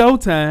 It is go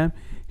time.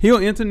 He'll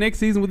enter next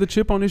season with a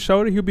chip on his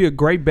shoulder. He'll be a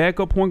great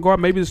backup point guard,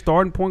 maybe the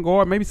starting point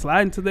guard, maybe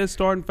slide into that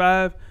starting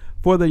 5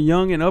 for the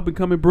young and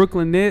up-and-coming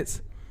Brooklyn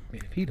Nets.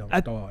 Man, if he don't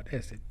start,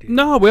 that's it.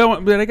 No,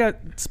 well, they got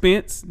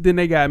Spence, then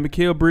they got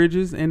Mikal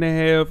Bridges, and they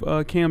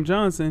have Cam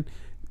Johnson,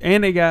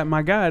 and they got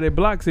my guy that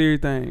blocks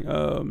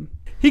everything.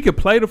 He could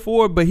play the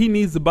 4, but he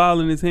needs the ball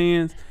in his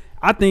hands.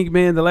 I think,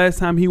 man, the last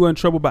time he wasn't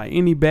troubled by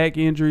any back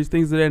injuries,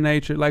 things of that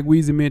nature, like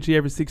Weezy mentioned, he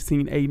averaged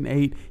 16, 8, and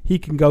 8. He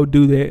can go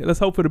do that. Let's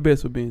hope for the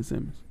best for Ben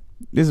Simmons.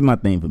 This is my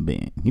thing for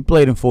Ben. He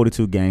played in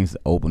 42 games to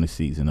open the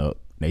season up.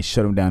 They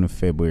shut him down in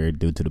February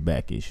due to the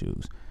back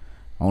issues.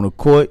 On the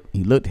court,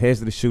 he looked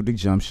hesitant to shoot the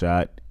jump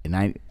shot,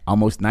 and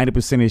almost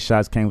 90% of his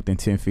shots came within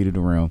 10 feet of the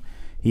rim.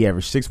 He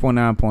averaged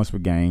 6.9 points per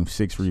game,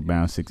 6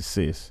 rebounds, 6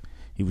 assists.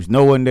 He was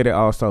nowhere near the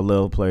all-star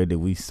level player that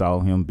we saw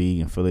him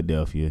be in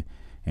Philadelphia.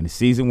 And the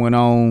season went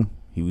on,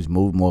 he was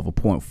moved more of a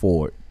point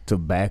forward to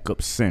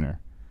backup center.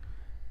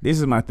 This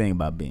is my thing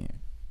about Ben.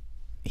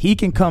 He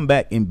can come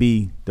back and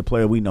be the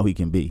player we know he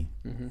can be.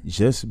 Mm-hmm.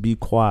 Just be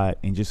quiet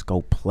and just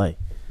go play.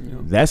 Yeah.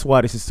 That's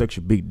why this is such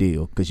a big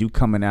deal, because you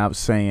coming out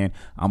saying,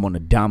 I'm going to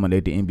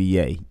dominate the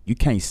NBA. You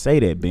can't say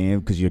that, Ben,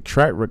 because your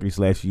track record these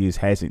last few years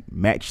hasn't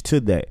matched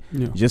to that.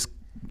 Yeah. Just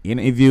in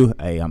an interview,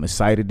 hey, I'm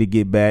excited to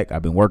get back.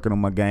 I've been working on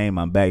my game.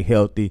 I'm back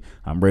healthy.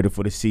 I'm ready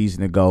for the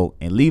season to go,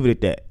 and leave it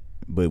at that.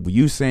 But when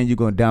you saying you're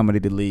going to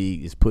dominate the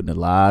league, it's putting a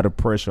lot of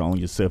pressure on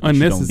yourself.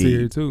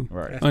 Unnecessary, too.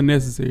 Right.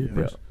 Unnecessary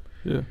pressure.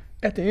 Yeah.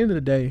 At the end of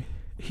the day,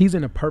 he's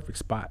in a perfect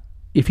spot.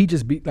 If he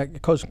just be,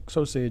 like Coach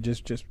said,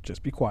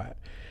 just be quiet.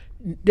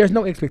 There's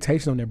no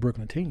expectation on that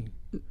Brooklyn team.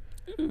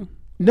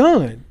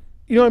 None.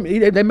 You know what I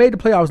mean? They made the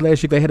playoffs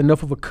last year. They had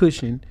enough of a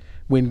cushion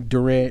when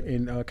Durant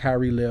and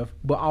Kyrie left,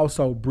 but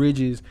also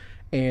Bridges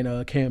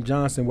and Cam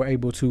Johnson were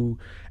able to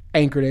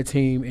anchor that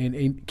team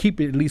and keep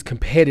it at least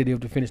competitive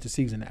to finish the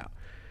season out.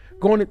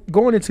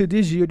 Going into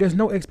this year, there's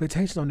no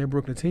expectation on their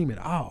Brooklyn team at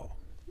all.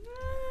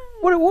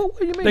 What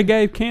do you mean? They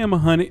gave Cam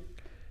 $100.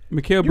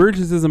 Mikal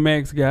Bridges is a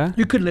max guy.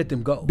 You couldn't let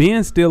them go.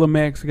 Ben's still a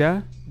max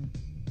guy.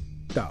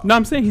 No,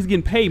 I'm saying he's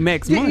getting paid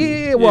max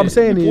money. Yeah. What I'm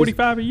saying is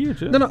 45 a year.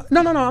 No.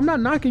 I'm not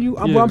knocking you.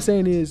 What I'm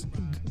saying is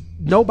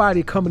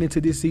nobody coming into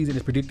this season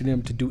is predicting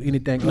them to do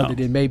anything other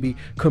than maybe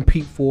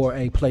compete for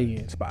a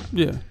play-in spot.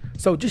 Yeah.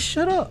 So just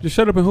shut up. Just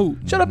shut up and hoop.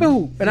 Shut up and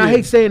hoop. And I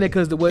hate saying that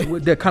because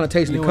the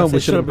connotation that comes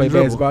with shut up and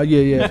play basketball.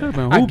 Yeah. Shut up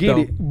and hoop, I get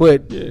it.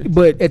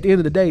 But at the end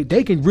of the day,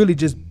 they can really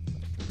just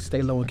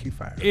stay low and keep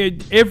firing.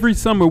 Every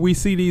summer we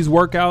see these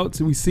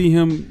workouts. We see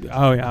him.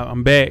 Oh yeah,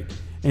 I'm back.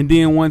 And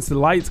then once the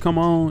lights come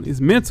on, it's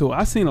mental.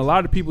 I've seen a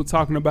lot of people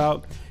talking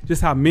about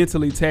just how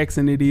mentally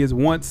taxing it is.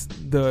 Once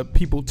the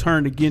people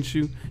turn against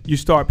you, you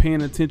start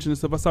paying attention to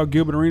stuff. I saw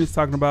Gilbert Arenas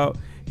talking about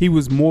he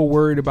was more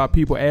worried about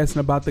people asking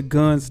about the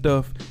gun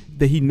stuff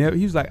that he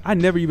was like, I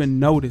never even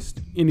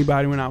noticed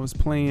anybody when I was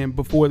playing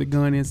before the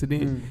gun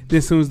incident. Then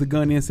as soon as the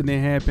gun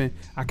incident happened,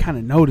 I kind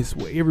of noticed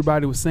what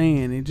everybody was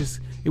saying.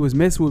 It was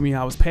messing with me.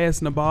 I was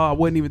passing the ball. I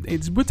wasn't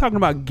even. We're talking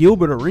about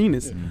Gilbert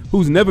Arenas,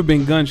 who's never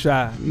been gun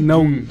shy.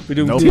 No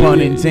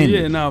pun intended.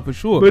 Yeah, no, for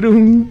sure.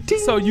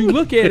 So you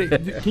look at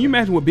it. Can you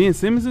imagine what Ben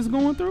Simmons is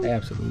going through?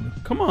 Absolutely.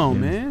 Come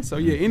on, man. So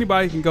yeah,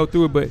 anybody can go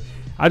through it, but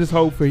I just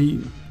hope he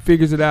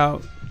figures it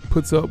out,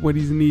 puts up what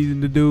he's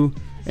needing to do.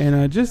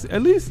 And just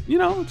at least,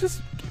 just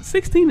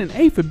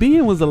 16-8 for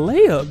Ben was a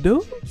layup,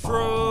 dude.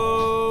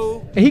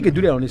 True. And he could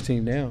do that on this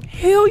team now.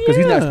 Hell yeah. Because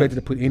he's not expected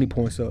to put any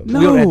points up. No.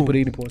 We don't have to put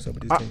any points up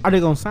with this team. Are they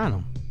going to sign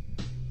him?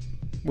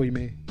 What do you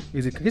mean?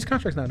 His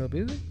contract's not up,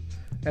 is it?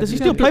 Does he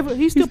still play?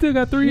 He still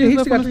got 3 years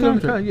left on his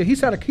contract. Yeah,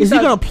 he's out of. Is he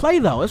going to play,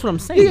 though? That's what I'm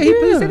saying. Yeah,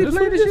 he said he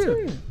played this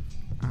year.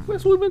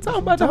 That's what we've been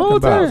talking about the whole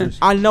time.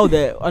 I know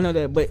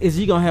that. But is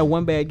he gonna have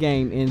one bad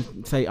game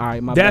and say, "All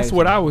right, my"? That's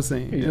what I was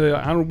saying.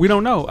 Yeah. We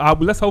don't know.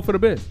 Let's hope for the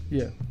best.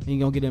 Yeah, he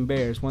gonna get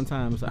embarrassed one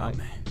time. So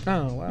man.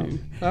 Oh wow!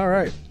 All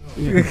right.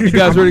 Yeah. You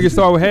guys ready to get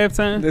started with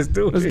halftime? Let's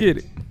do it. Let's get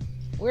it.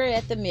 We're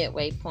at the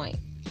midway point.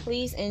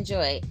 Please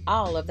enjoy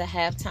all of the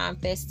halftime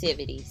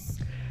festivities.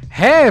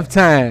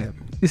 Halftime.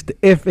 It's the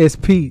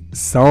FSP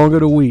Song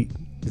of the Week.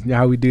 It's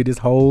how we did this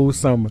whole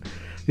summer.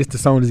 It's the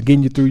song that's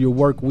getting you through your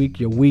work week,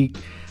 your week.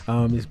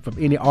 It's from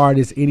any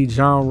artist, any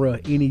genre,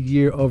 any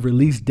year of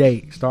release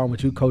date. Starting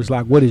with you, Coach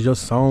Lock. What is your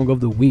song of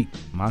the week?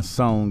 My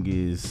song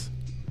is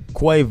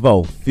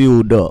Quavo,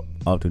 Fueled Up,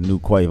 off the new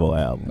Quavo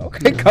album.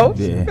 Okay, Coach.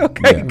 Yeah. Coach.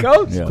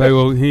 Yeah.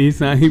 Quavo,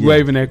 he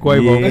waving that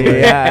Quavo.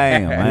 Yeah, I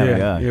am.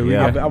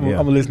 I'm going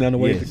to listen on the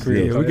way to the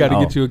crib. Yeah, we got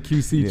to get you a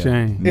QC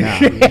chain. Nah,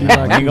 we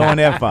ain't going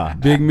that far.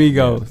 Big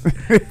Migos.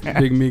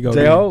 Big Migos.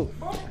 J.O.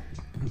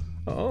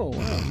 Oh,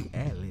 wow.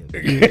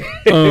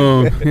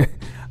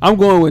 I'm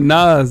going with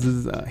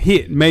Nas's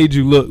hit "Made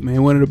You Look,"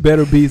 man. One of the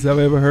better beats I've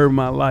ever heard in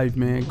my life,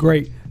 man.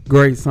 Great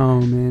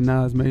song, man.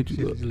 Nas "Made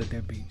You Look." Just let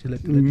that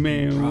beat.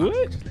 Man,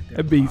 what?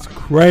 That beat's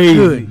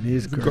crazy.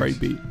 It's a great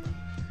beat.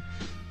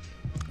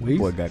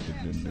 Boy got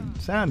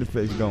the sound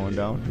effects going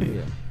down.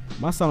 Yeah.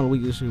 My song of the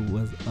week this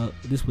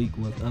week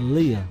was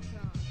Aaliyah,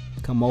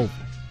 "Come Over."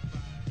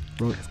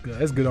 That's good.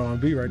 That's good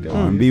R&B right there.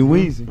 R&B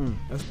Weezy.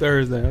 That's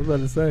Thursday. I was about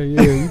to say,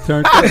 yeah, you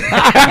turned.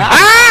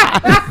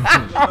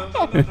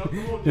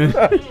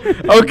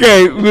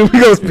 Okay, we're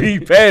gonna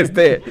speed past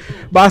that.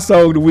 My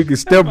song of the week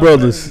is Step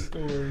Brothers.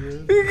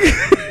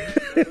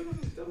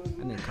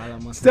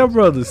 Step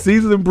Brothers,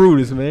 Caesar and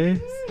Brutus,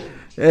 man.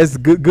 That's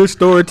good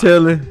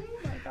storytelling,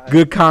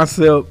 good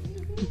concept.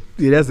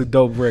 Yeah, that's a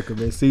dope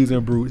record, man. Caesar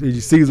and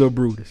Brutus. Caesar and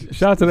Brutus.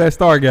 Shout out to that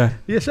star guy.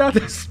 Yeah, shout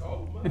out to.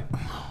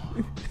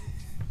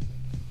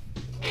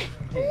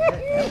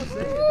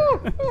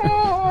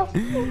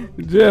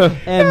 Yeah.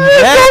 And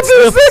that's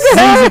the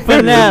season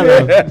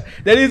finale.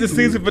 That is the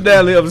season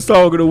finale of the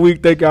Song of the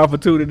Week. Thank y'all for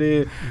tuning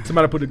in.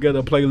 Somebody put together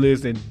a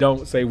playlist and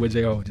don't say what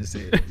J.O. just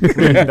said.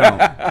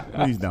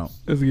 Please don't.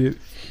 Let's get it.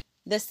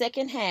 The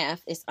second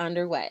half is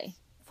underway.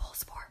 Full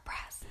Sport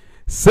Press.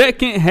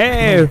 Second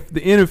half,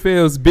 the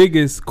NFL's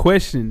biggest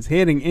questions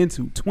heading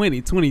into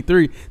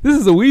 2023. This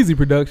is a Weezy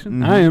production.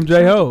 Mm-hmm. I am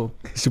J-Ho.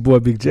 It's your boy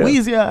Big Jeff.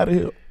 Weezy out of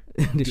here.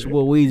 This your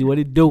boy Weezy. What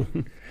it do?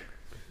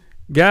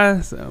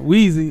 Guys,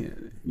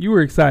 Weezy, you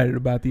were excited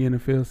about the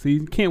NFL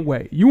season. Can't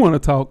wait. You want to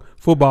talk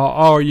football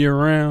all year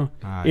round,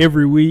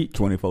 every week.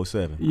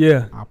 24/7.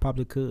 Yeah. I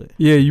probably could.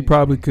 Yeah, you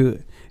probably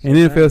could. And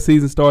NFL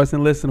season starts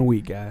in less than a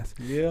week, guys.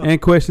 Yeah. And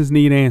questions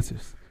need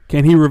answers.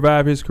 Can he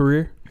revive his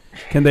career?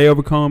 Can they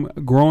overcome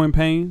growing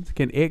pains?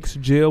 Can X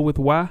gel with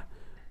Y?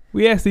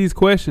 We ask these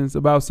questions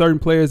about certain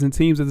players and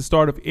teams at the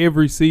start of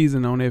every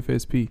season on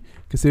FSP.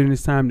 Considering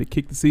it's time to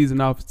kick the season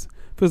off, it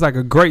feels like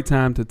a great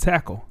time to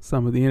tackle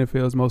some of the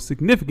NFL's most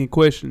significant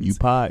questions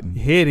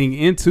heading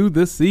into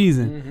the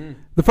season. Mm-hmm.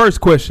 The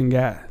first question,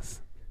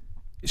 guys.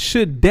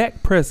 Should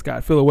Dak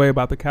Prescott feel a way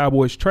about the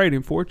Cowboys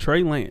trading for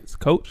Trey Lance?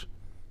 Coach?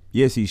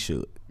 Yes, he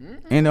should.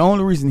 Mm-hmm. And the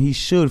only reason he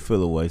should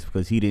feel a way is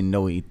because he didn't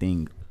know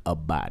anything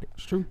about it.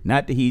 It's true.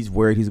 Not that he's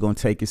worried he's going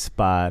to take his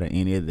spot or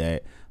any of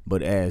that,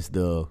 but as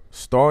the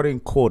starting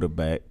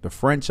quarterback, the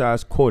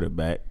franchise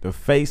quarterback, the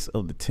face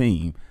of the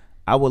team,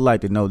 I would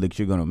like to know that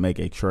you're going to make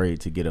a trade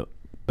to get a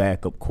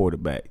backup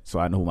quarterback so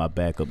I know who my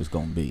backup is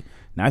going to be.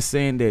 Not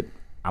saying that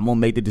I'm gonna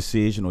make the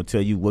decision or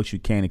tell you what you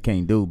can and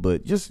can't do.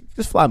 But just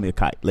fly me a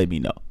kite. Let me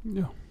know.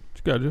 Yeah, what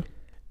you got, Jeff?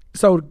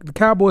 So the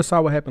Cowboys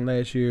saw what happened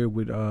last year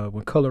with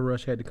when Color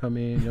Rush had to come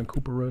in, young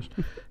Cooper Rush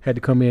had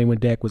to come in when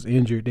Dak was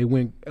injured. They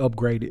went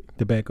upgraded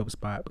the backup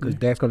spot because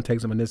Dak's going to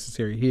take some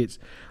unnecessary hits.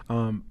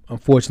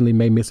 Unfortunately,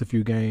 may miss a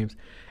few games.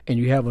 And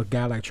you have a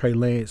guy like Trey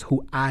Lance,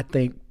 who I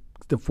think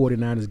the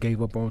 49ers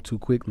gave up on too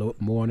quick.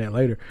 More on that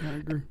later. I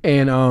agree.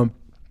 And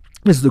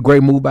this is a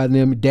great move by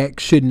them. Dak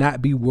should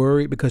not be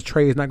worried because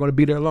Trey is not going to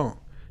be there long.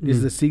 This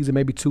is a season,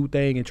 maybe 2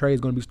 thing, and Trey is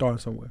going to be starting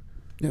somewhere.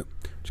 Yep.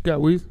 What you got,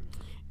 Weezy?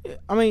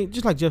 I mean,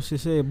 just like Jeff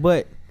just said,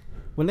 but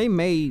when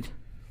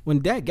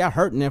Dak got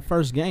hurt in that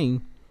first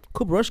game,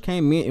 Cooper Rush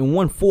came in and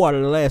won 4 out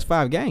of the last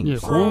 5 games. Yeah,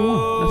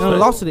 4-1. And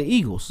lost to the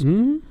Eagles.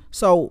 Mm-hmm.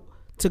 So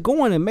to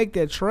go in and make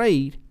that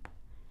trade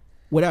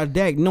without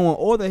Dak knowing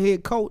or the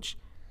head coach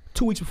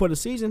 2 weeks before the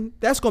season,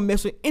 that's going to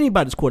mess with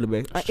anybody's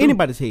quarterback,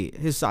 anybody's head,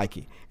 his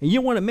psyche. And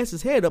you want to mess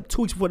his head up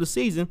 2 weeks before the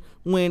season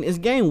when it's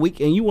game week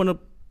and you want to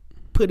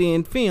put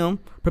in film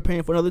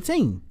preparing for another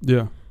team.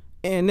 Yeah.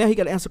 And now he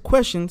got to answer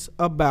questions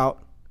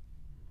about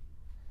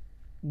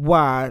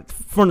why,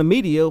 from the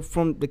media,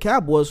 from the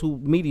Cowboys, who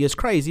media is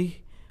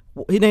crazy,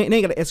 he ain't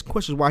got to ask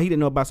questions why he didn't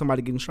know about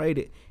somebody getting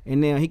traded. And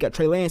now he got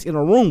Trey Lance in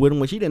a room with him,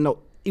 which he didn't know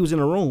he was in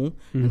a room.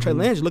 And Trey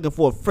Lance is looking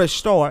for a fresh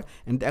start.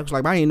 And Dak was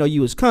like, I didn't know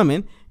you was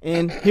coming.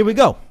 And here we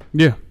go.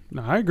 Yeah.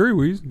 No, I agree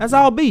with you. That's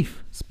all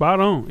beef. Spot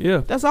on.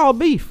 Yeah. That's all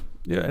beef.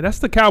 Yeah, that's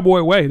the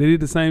Cowboy way. They did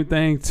the same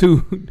thing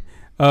to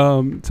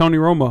Tony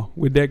Romo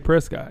with Dak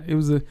Prescott. It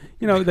was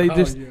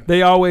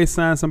they always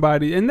sign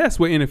somebody, and that's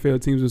what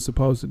NFL teams are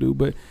supposed to do.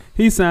 But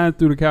he signed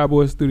through the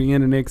Cowboys through the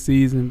end of next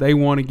season. They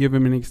want to give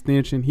him an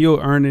extension. He'll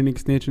earn an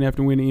extension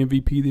after winning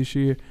MVP this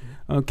year.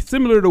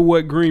 Similar to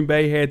what Green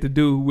Bay had to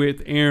do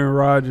with Aaron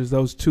Rodgers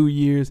those 2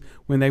 years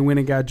when they went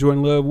and got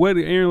Jordan Love. What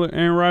did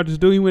Aaron Rodgers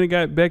do? He went and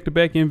got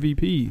back-to-back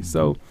MVPs.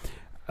 So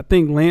I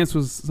think Lance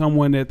was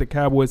someone that the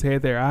Cowboys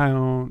had their eye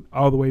on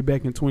all the way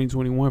back in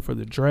 2021 for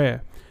the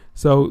draft.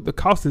 So the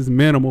cost is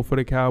minimal for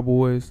the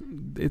Cowboys.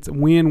 It's a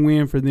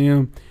win-win for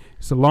them.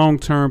 It's a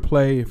long-term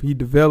play. If he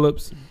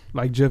develops,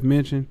 like Jeff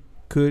mentioned,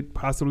 could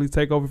possibly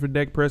take over for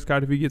Dak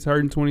Prescott if he gets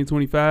hurt in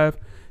 2025,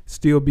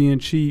 still being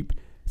cheap.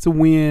 It's a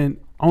win.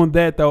 On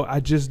that, though, I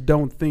just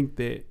don't think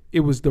that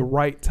it was the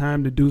right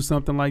time to do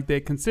something like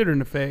that, considering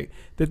the fact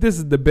that this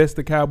is the best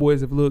the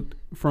Cowboys have looked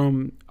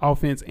from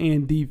offense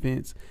and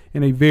defense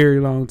in a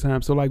very long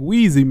time. So like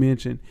Weezy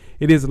mentioned,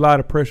 it is a lot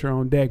of pressure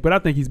on Dak, but I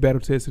think he's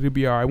battle-tested. He'll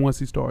be all right once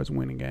he starts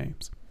winning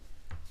games.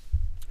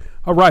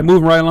 All right,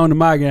 moving right along to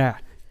my guy.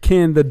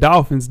 Can the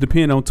Dolphins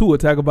depend on Tua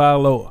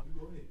Tagovailoa?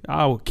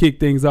 I will kick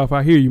things off.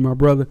 I hear you, my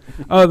brother.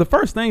 The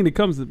first thing that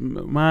comes to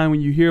mind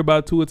when you hear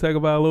about Tua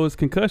Tagovailoa is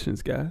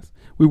concussions, guys.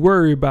 We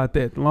worry about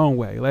that the long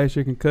way. Last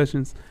year,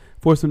 concussions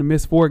forced him to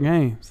miss 4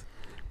 games.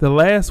 The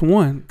last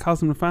one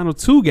cost him the final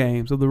 2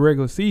 games of the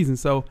regular season.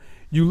 So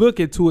you look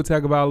at Tua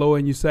Tagovailoa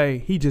and you say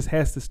he just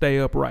has to stay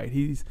upright.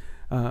 He's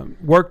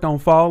worked on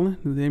falling.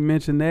 They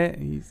mentioned that.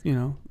 He's,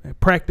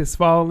 practiced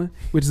falling,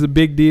 which is a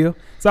big deal.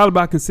 It's all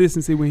about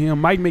consistency with him.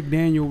 Mike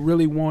McDaniel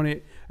really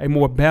wanted a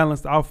more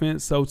balanced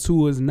offense, so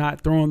Tua is not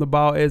throwing the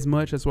ball as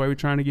much. That's why we're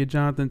trying to get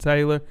Jonathan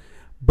Taylor.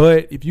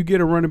 But if you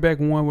get a running back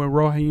one with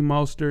Raheem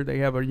Mostert, they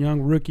have a young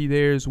rookie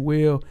there as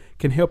well,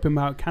 can help him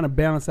out, kind of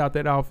balance out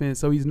that offense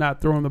so he's not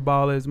throwing the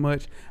ball as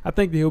much. I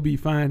think that he'll be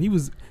fine. You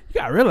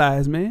got to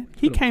realize, man,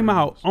 he came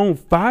out on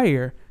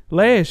fire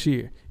last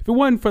year. If it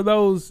wasn't for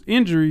those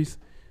injuries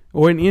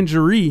or an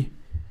injury,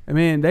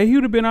 man, he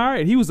would have been all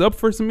right. He was up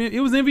for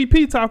it was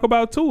MVP talk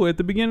about Tua at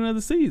the beginning of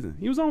the season.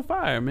 He was on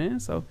fire, man.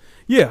 So,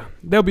 yeah,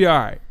 they'll be all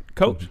right.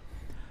 Coach?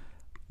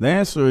 The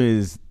answer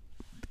is,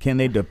 can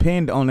they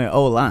depend on their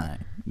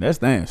O-line? That's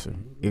the answer.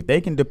 If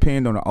they can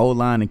depend on the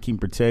O-line and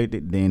keep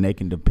protected, then they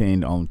can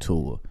depend on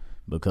Tua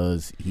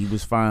because he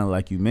was fine,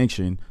 like you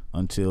mentioned,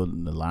 until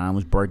the line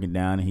was breaking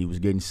down and he was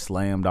getting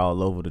slammed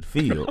all over the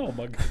field. Oh,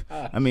 my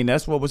God. I mean,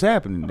 that's what was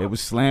happening. They was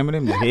slamming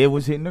him. His head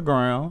was hitting the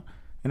ground,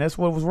 and that's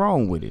what was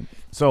wrong with him.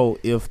 So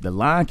if the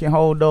line can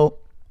hold up,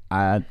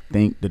 I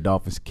think the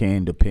Dolphins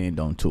can depend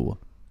on Tua.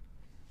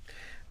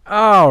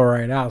 All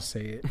right, I'll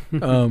say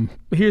it.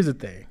 Here's the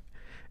thing.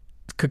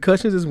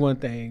 Concussions is one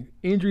thing.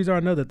 Injuries are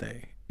another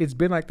thing. It's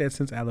been like that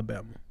since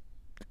Alabama.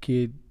 The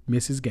kid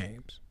misses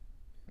games.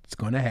 It's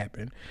going to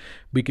happen.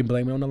 We can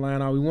blame it on the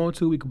line all we want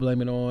to. We can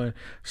blame it on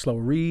slow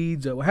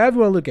reads or however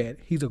you want to look at it.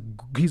 He's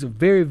a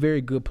very,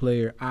 very good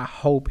player. I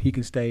hope he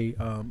can stay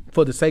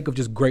for the sake of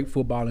just great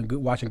football and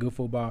watching good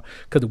football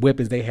because the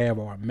weapons they have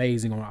are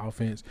amazing on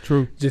offense.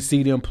 True. Just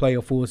see them play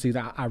a full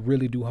season. I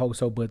really do hope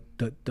so. But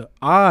the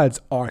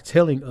odds are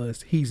telling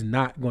us he's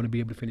not going to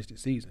be able to finish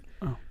this season.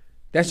 Oh.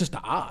 That's just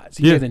the odds.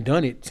 He hasn't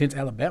done it since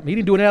Alabama. He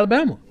didn't do it in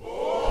Alabama.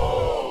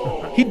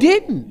 He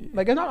didn't.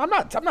 Like I'm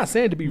not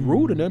saying to be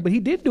rude or nothing, but he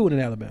did do it in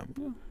Alabama.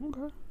 Yeah,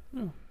 okay.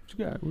 Yeah. What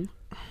you got, Reed?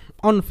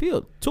 On the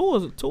field,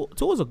 Tua's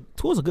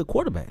a good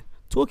quarterback.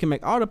 Tua can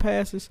make all the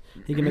passes.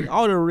 He can make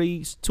all the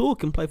reads. Tua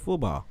can play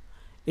football.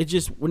 It's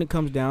just when it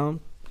comes down,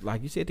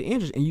 like you said, to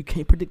injuries, and you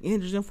can't predict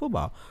injuries in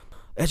football.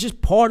 That's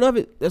just part of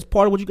it. That's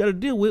part of what you got to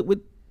deal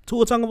with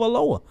Tua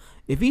Tagovailoa.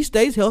 If he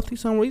stays healthy,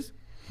 some reason,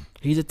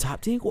 he's a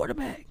top 10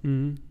 quarterback.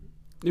 Mm-hmm.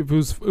 If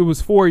it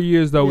was 4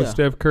 years though with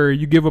Steph Curry,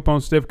 you give up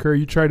on Steph Curry,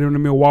 you trade him to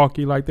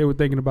Milwaukee like they were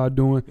thinking about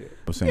doing.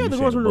 Yeah, the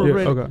Royals were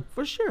ready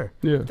for sure.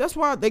 Yeah, that's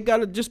why they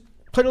gotta just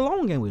play the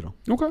long game with him.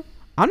 Okay,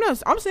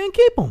 I'm saying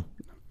keep him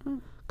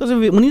because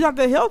when he's not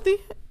that healthy,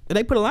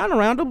 they put a line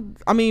around him.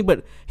 I mean,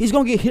 but he's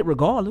gonna get hit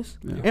regardless.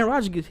 Yeah. Aaron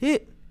Rodgers gets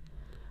hit.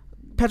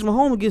 Patrick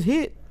Mahomes gets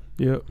hit.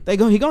 Yeah, he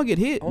gonna get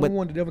hit. Only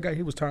one that ever got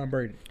hit was Tom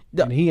Brady,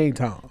 and he ain't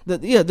Tom.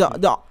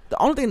 The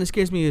only thing that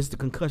scares me is the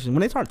concussion.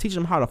 When they start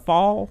teaching him how to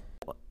fall,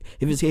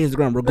 if his head hits the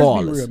ground,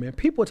 regardless. Let's be real, man.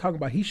 People are talking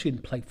about he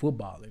shouldn't play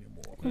football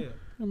anymore. Yeah,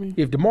 I mean,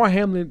 if DeMar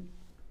Hamlin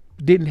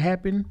didn't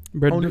happen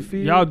on the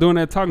field, y'all doing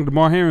that talking.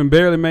 DeMar Hamlin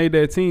barely made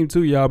that team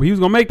too, y'all, but he was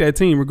gonna make that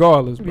team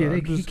regardless. Bro. Yeah,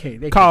 he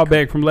can't. They call can't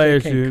back from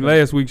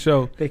last week's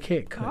show. They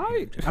can't cut.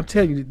 Right. I'm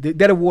telling you,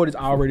 that award is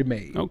already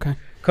made. Okay.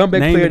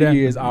 Comeback Player of the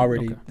Year is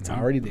already it's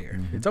already there.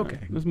 Mm-hmm. It's okay.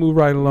 Let's move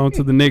right along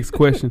to the next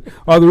question.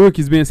 Are the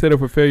rookies being set up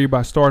for failure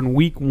by starting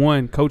week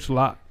 1, Coach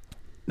Locke?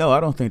 No, I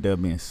don't think they're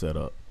being set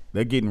up.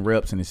 They're getting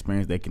reps and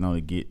experience they can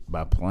only get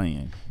by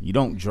playing. You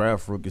don't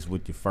draft rookies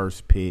with your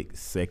first pick,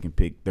 second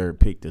pick,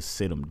 third pick to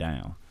sit them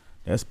down.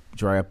 That's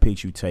draft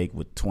picks you take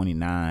with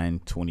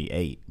 29,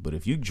 28. But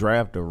if you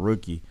draft a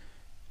rookie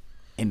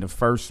in the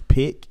first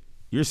pick,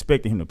 you're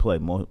expecting him to play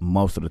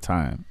most of the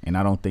time. And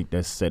I don't think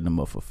that's setting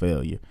him up for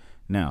failure.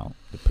 Now,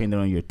 depending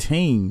on your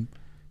team,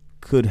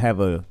 could have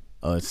a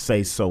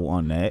say-so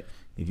on that.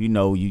 If you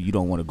know you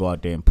don't want to go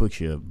out there and put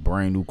your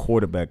brand new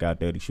quarterback out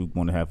there that you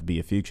want to have to be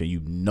a future,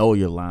 you know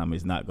your lineman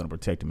is not going to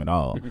protect him at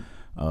all.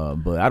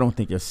 But I don't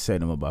think you're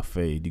setting him up by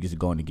failure. You're just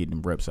going to get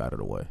them reps out of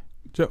the way.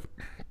 Jeff,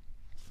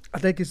 I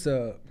think it's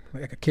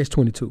like a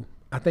catch-22.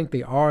 I think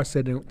they are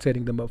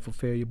setting them up for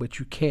failure, but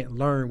you can't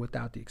learn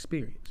without the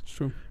experience. It's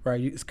true. Right?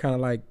 It's kind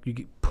of like you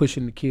get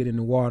pushing the kid in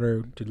the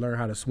water to learn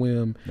how to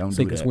swim,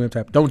 sink and swim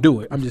type. Don't do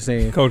it. I'm just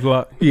saying. Coach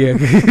Locke. Yeah.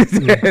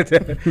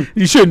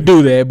 You shouldn't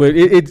do that, but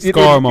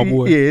my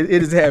boy. Yeah,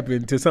 it has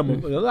happened to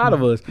a lot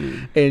of us,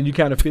 and you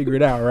kind of figure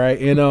it out, right?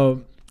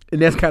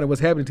 And that's kind of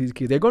what's happening to these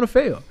kids. They're going to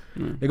fail.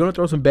 They're going to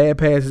throw some bad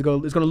passes. It's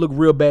going to look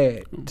real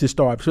bad to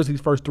start, especially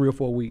these first 3 or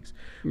 4 weeks.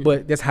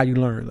 But that's how you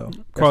learn, though.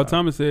 Carl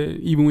Thomas said,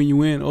 even when you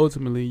win,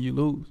 ultimately you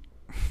lose.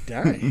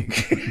 Dang.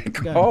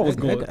 Carl was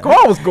going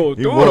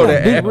through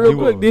that real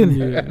quick, didn't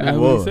he? That's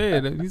what he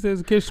said. He said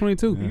it's a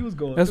catch-22. He was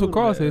going. That's what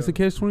Carl said. It's a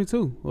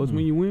catch-22.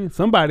 Ultimately, you win.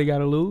 Somebody got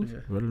to lose.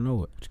 Better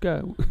know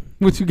it.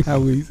 What you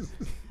got, Weezy?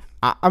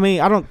 I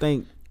mean, I don't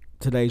think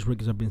today's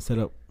rookies are being set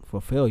up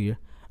for failure.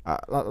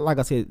 Like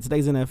I said,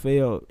 today's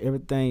NFL,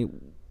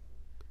 everything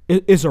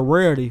it's a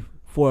rarity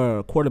for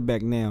a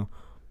quarterback now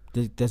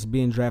that's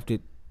being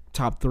drafted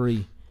top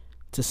 3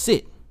 to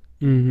sit.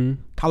 Mm-hmm.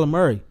 Kyler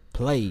Murray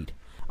played.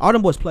 All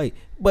them boys played.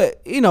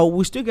 But,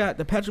 we still got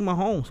the Patrick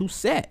Mahomes who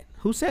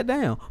sat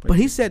down. But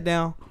he sat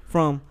down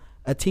from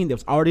a team that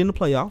was already in the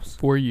playoffs.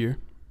 For a year.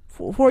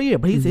 For a year.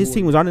 But his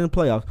team was already in the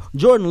playoffs.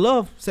 Jordan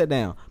Love sat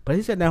down. But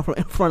he sat down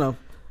in front of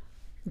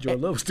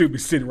Jordan Love still be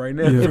sitting right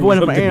now. If it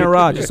wasn't for Aaron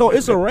Rodgers. So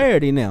it's a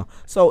rarity now.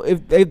 So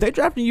if they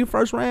drafting you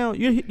first round,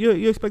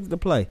 you're expected to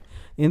play.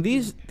 And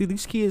these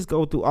kids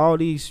go through all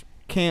these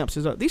camps.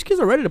 These kids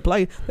are ready to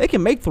play. They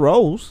can make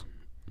throws.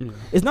 Yeah.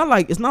 It's not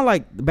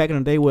like back in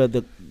the day where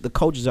the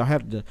coaches are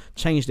having to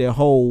change their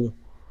whole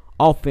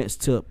offense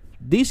to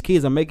these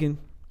kids are making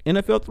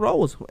NFL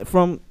throws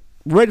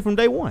ready from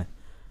day one.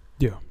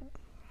 Yeah.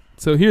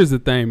 So here's the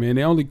thing, man.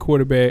 The only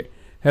quarterback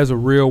has a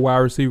real wide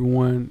receiver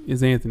one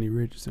is Anthony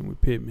Richardson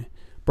with Pittman.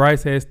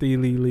 Bryce has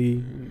Steely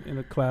Lee and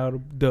a cloud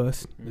of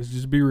dust. Let's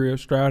just be real.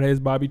 Stroud has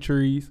Bobby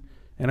Trees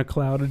and a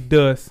cloud of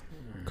dust.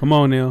 Come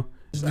on now.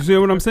 You see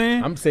what I'm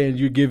saying? I'm saying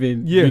you're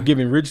giving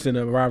Richardson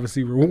a wide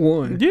receiver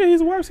one. Yeah,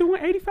 he's a wide receiver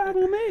 185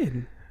 on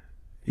Madden.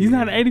 He's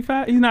not an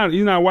 85. He's not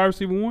a wide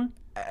receiver one.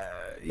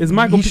 It's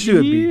Michael. He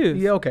should be. Is.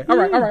 Yeah. Okay. All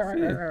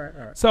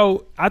right.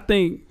 So I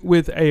think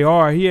with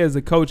AR, he as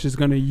a coach is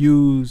going to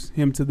use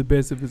him to the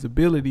best of his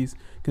abilities,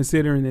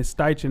 considering that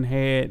Steichen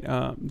had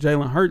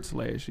Jalen Hurts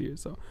last year.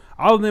 So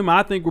all of them,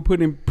 I think, were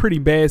put in pretty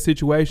bad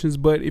situations.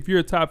 But if you're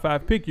a top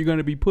 5 pick, you're going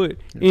to be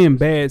put in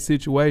bad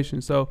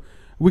situations. So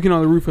we can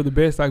only root for the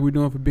best, like we're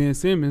doing for Ben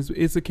Simmons.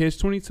 It's a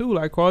catch-22,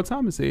 like Carl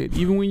Thomas said.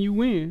 Even when you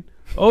win,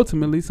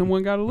 ultimately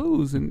someone got to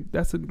lose, and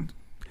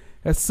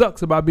that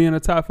sucks about being a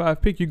top 5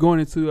 pick. You're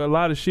going into a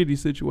lot of shitty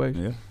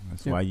situations.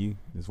 Yeah,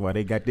 that's why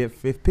they got that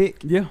 5th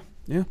pick. Yeah.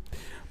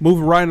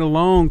 Moving right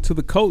along to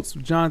the Colts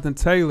with Jonathan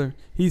Taylor.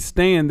 He's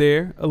staying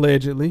there,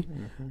 allegedly.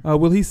 Mm-hmm.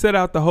 Will he sit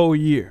out the whole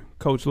year,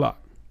 Coach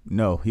Locke?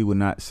 No, he will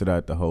not sit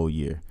out the whole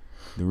year.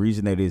 The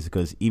reason that is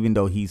because even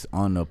though he's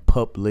on the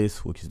PUP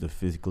list, which is the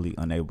physically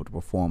unable to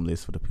perform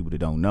list for the people that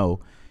don't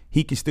know,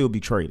 he can still be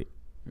traded.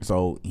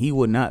 So he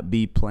would not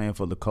be playing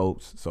for the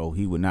Colts, so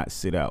he would not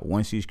sit out.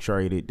 Once he's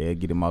traded, they'll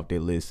get him off their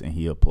list, and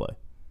he'll play.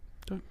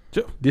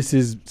 This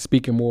is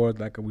speaking more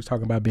like we was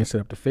talking about being set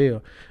up to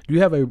fail. You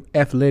have an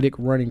athletic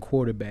running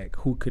quarterback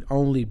who could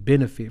only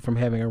benefit from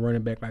having a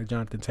running back like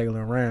Jonathan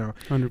Taylor around,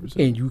 100%.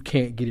 and you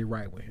can't get it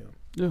right with him.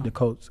 the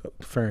Colts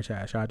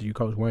franchise. Shout out to you,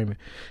 Coach Wayman.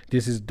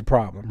 This is the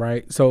problem,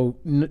 right? So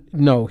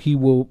no, he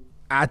will.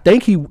 I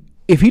think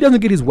if he doesn't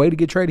get his way to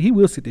get traded, he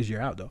will sit this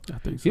year out though. I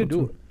think so. He'll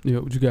do it. Yeah,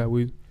 what you got,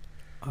 Weezy?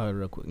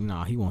 Real quick,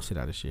 he won't sit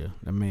out this year.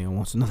 That man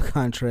wants another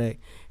contract.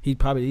 He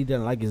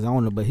doesn't like his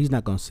owner, but he's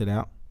not gonna sit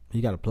out.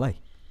 He got to play.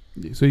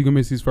 Yeah, so you gonna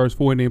miss his first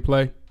 4 and then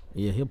play?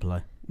 Yeah, he'll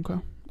play.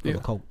 Okay. For the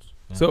Colts.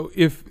 Yeah. So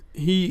if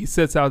he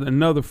sets out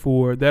another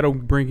 4, that'll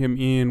bring him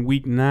in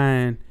week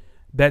 9.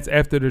 That's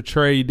after the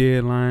trade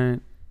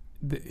deadline.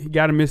 He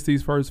got to miss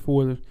these first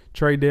 4. The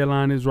trade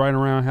deadline is right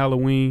around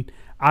Halloween.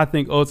 I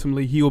think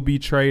ultimately he'll be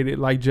traded,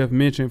 like Jeff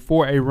mentioned,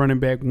 for a running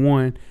back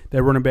 1.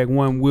 That running back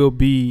 1 will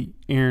be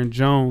Aaron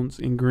Jones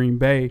in Green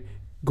Bay,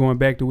 going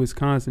back to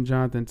Wisconsin,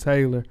 Jonathan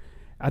Taylor.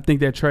 I think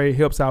that trade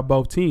helps out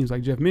both teams.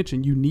 Like Jeff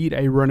mentioned, you need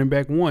a running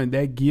back 1.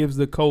 That gives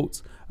the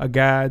Colts a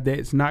guy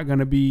that's not going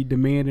to be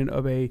demanding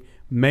of a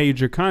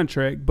major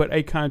contract, but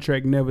a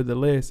contract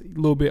nevertheless, a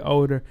little bit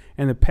older.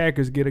 And the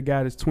Packers get a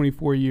guy that's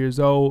 24 years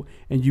old,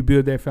 and you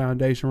build that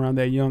foundation around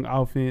that young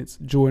offense,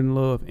 Jordan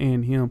Love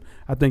and him.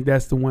 I think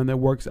that's the one that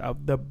works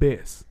out the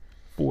best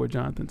for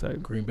Jonathan Taylor.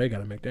 Green Bay got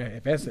to make that.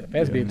 If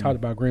that's being talked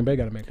about, Green Bay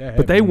got to make that happen.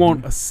 But they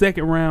want a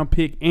 2nd-round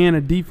pick and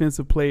a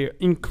defensive player,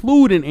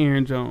 including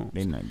Aaron Jones.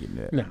 They're not getting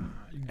that. No.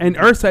 And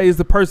Irsay is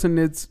the person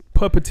that's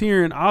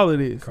puppeteering all of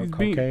this.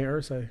 Cocaine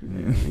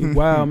Irsay. He's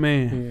wild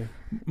man.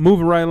 Yeah.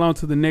 Moving right along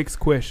to the next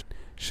question.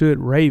 Should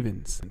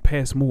Ravens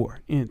pass more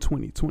in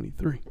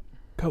 2023?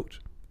 Coach.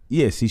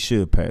 Yes, he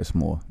should pass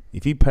more.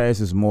 If he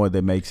passes more,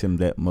 that makes him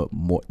that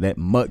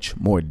much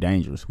more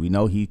dangerous. We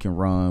know he can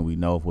run. We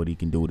know what he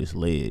can do with his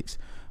legs.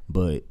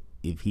 But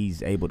if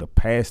he's able to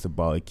pass the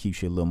ball, it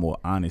keeps you a little more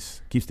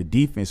honest, keeps the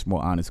defense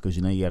more honest, because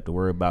you have to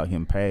worry about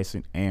him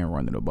passing and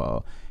running the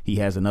ball. He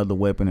has another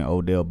weapon in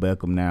Odell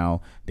Beckham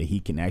now that he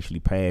can actually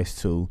pass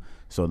to,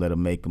 so that'll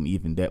make him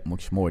even that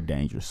much more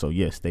dangerous. So,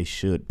 yes, they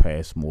should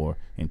pass more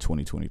in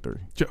 2023.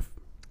 Jeff.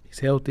 He's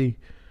healthy.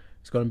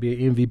 It's going to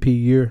be an MVP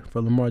year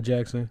for Lamar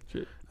Jackson.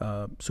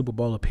 Super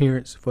Bowl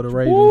appearance for the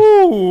Ravens.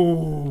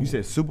 Ooh. You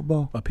said Super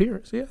Bowl?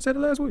 Appearance. Yeah, I said it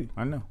last week.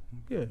 I know.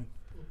 Yeah,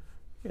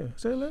 I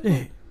said it last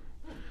week.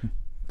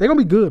 They're going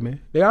to be good,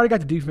 man. They already got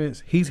the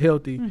defense. He's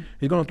healthy.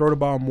 He's going to throw the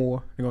ball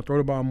more. They're going to throw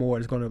the ball more.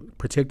 It's going to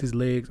protect his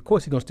legs. Of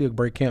course, he's going to still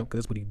break camp because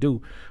that's what he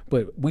do.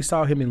 But we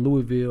saw him in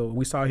Louisville.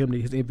 We saw him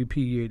in his MVP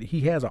year.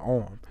 He has an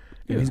arm.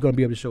 And he's going to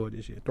be able to show it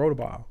this year. Throw the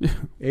ball.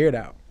 Air it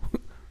out.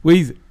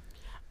 Weezy.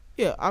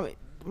 Yeah, I mean,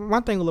 my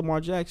thing with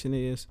Lamar Jackson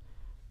is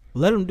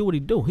let him do what he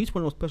do. He's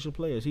one of those special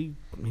players.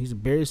 He's a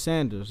Barry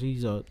Sanders.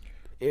 He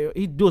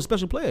do a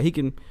special player. He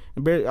can.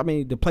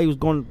 The play was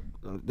going.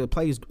 The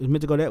play is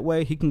meant to go that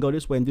way. He can go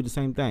this way and do the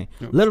same thing.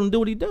 Yep. Let him do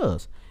what he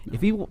does. Yep.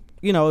 If you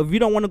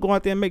don't want to go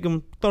out there and make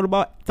him throw the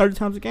ball 30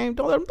 times a game,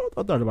 don't let him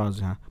throw 30 balls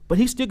a time. But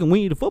he still can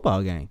win you the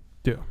football game.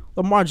 Yeah.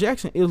 Lamar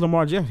Jackson is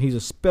Lamar Jackson. He's a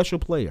special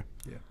player.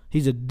 Yeah.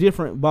 He's a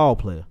different ball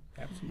player.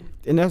 Absolutely.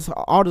 And that's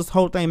all this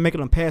whole thing,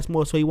 making him pass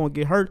more so he won't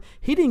get hurt.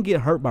 He didn't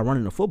get hurt by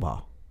running the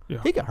football. Yeah.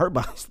 He got hurt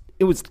by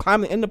it was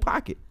climbing in the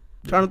pocket,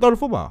 trying to throw the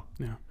football.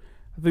 Yeah.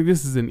 I think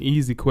this is an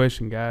easy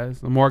question,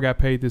 guys. Lamar got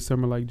paid this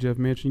summer, like Jeff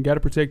mentioned. You got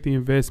to protect the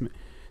investment.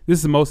 This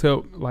is the most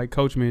help, like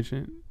Coach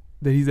mentioned,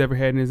 that he's ever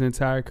had in his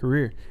entire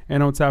career.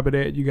 And on top of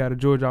that, you got a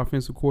Georgia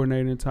offensive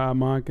coordinator in Todd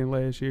Monken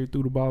last year,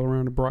 threw the ball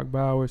around to Brock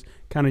Bowers,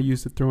 kind of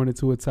used to throwing it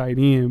to a tight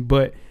end.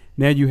 But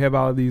now you have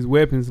all of these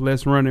weapons.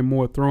 Less running,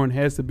 more throwing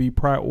has to be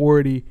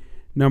priority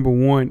number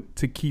 1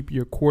 to keep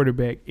your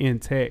quarterback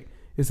intact.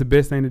 It's the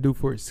best thing to do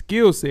for his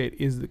skill set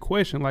is the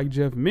question. Like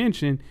Jeff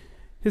mentioned,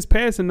 his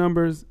passing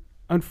numbers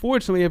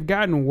unfortunately have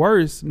gotten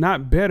worse,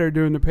 not better,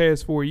 during the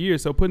past 4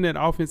 years. So putting that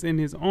offense in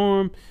his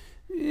arm,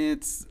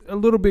 it's a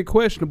little bit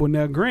questionable.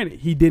 Now,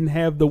 granted, he didn't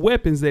have the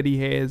weapons that he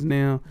has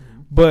now,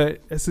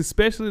 but it's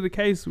especially the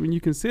case when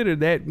you consider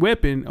that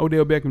weapon,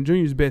 Odell Beckham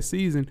Jr.'s best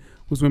season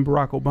was when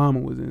Barack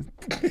Obama was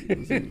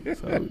in.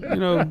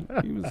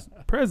 So, he was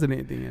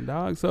president then,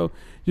 dog. So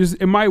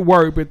it might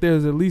work, but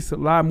there's at least a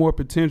lot more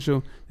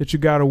potential that you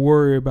got to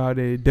worry about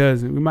that it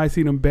doesn't. We might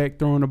see them back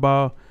throwing the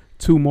ball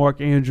to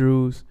Mark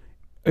Andrews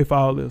if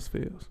all else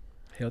fails.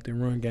 Healthy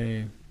run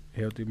game,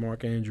 healthy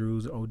Mark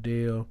Andrews,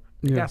 Odell.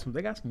 They got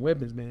some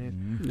weapons,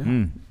 man.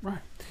 Mm-hmm. Yeah. Right.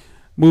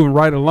 Moving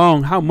right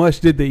along, how much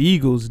did the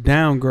Eagles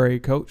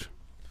downgrade, Coach?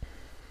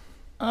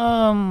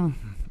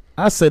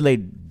 I say they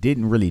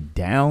didn't really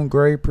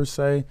downgrade per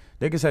se.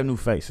 They just have new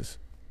faces.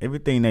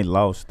 Everything they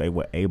lost, they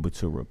were able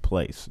to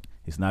replace.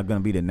 It's not going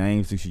to be the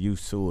names that you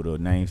used to or the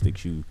names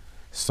that you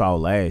saw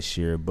last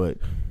year, but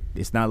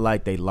it's not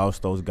like they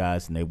lost those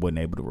guys and they wasn't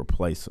able to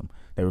replace them.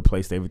 They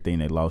replaced everything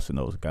they lost in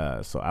those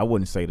guys. So I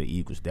wouldn't say the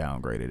Eagles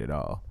downgraded at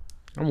all.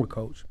 I'm with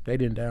Coach. They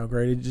didn't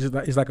downgrade.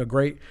 It's like a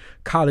great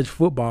college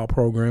football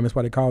program. That's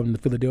why they call them the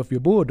Philadelphia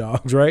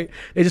Bulldogs, right?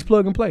 They just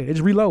plug and play. They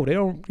just reload. They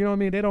don't, you know what I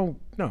mean? They don't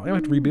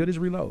have to rebuild. They just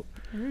reload.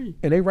 And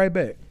they right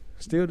back.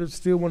 Still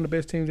one of the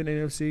best teams in the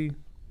NFC.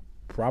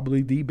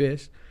 Probably the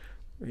best.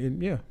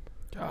 And, yeah.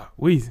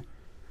 Weezy.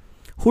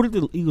 Who did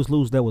the Eagles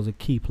lose that was a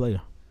key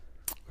player?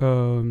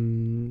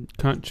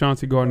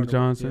 Chauncey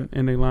Gardner-Johnson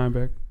and they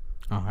linebacker.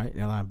 All right,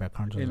 their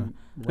linebacker.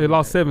 They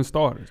lost 7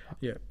 starters.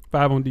 Yeah.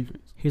 5 on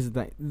defense. Here's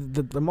the thing.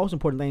 The most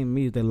important thing to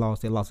me is they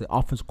lost the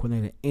offensive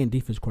coordinator and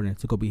defense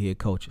coordinator to go be head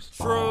coaches.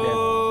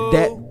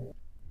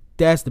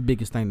 That's the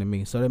biggest thing to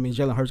me. So that means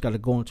Jalen Hurts got to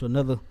go into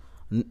another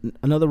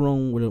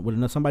room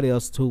with somebody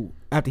else to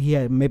after he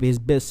had maybe his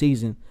best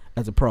season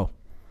as a pro.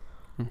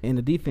 And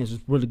the defense is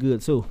really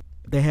good too.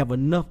 They have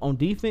enough on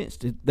defense.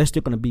 They're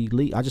still going to be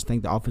elite. I just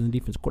think the offense and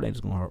defense coordinator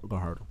is going to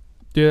hurt them.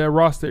 Yeah, that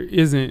roster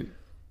isn't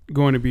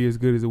going to be as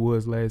good as it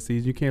was last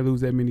season. You can't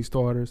lose that many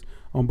starters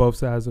on both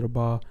sides of the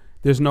ball.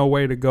 There's no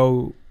way to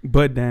go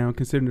butt down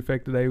considering the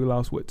fact that they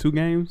lost, 2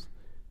 games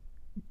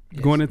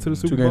going into the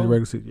Super Bowl? 2 games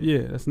regular season.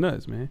 Yeah, that's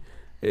nuts, man.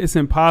 It's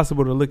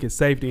impossible to look at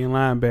safety and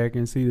linebacker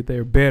and see that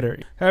they're better.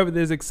 However,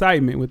 there's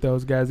excitement with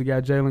those guys. They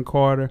got Jalen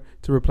Carter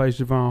to replace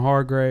Javon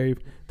Hargrave.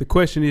 The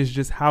question is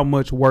just how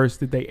much worse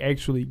did they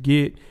actually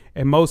get?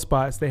 At most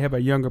spots, they have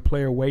a younger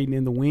player waiting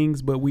in the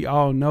wings, but we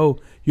all know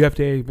you have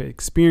to have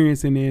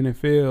experience in the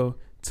NFL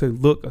to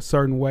look a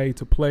certain way,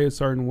 to play a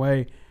certain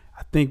way.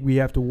 I think we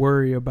have to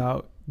worry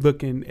about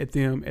looking at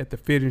them at the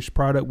finished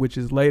product, which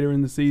is later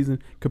in the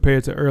season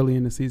compared to early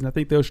in the season. I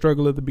think they'll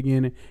struggle at the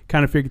beginning,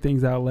 kind of figure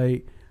things out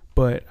late.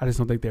 But I just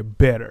don't think they're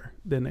better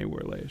than they were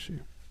last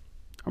year.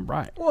 I'm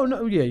right. Well,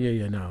 no,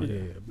 yeah. They're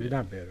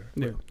not better.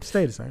 Yeah.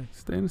 Stay the same.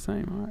 Stay the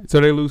same. All right. So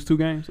they lose 2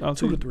 games? 2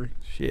 to 3.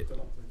 Shit.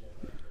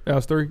 That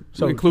was 3?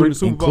 So including the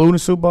Super Bowl? Including the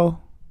Super Bowl?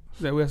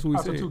 That's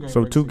what we said.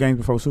 So 2 games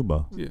before Super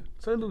Bowl? Yeah.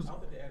 So they lose.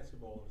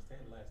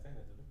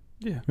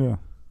 Yeah.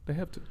 They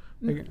have to.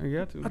 They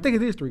got to. I think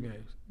it is 3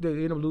 games. They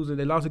end up losing.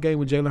 They lost a game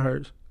with Jalen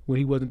Hurts when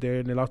he wasn't there,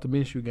 and they lost the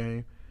Minshew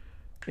game.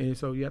 And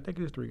so, I think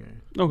it is 3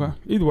 games. Okay.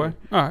 Either way.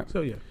 All right.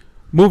 So, yeah.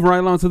 Moving right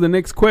along to the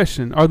next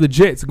question. Are the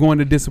Jets going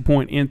to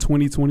disappoint in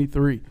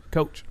 2023?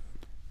 Coach.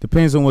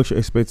 Depends on what your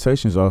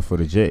expectations are for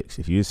the Jets.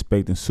 If you're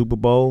expecting Super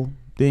Bowl,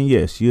 then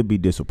yes, you'll be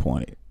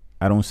disappointed.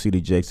 I don't see the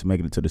Jets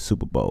making it to the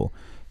Super Bowl.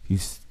 If you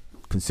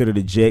consider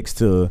the Jets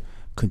to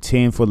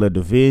contend for the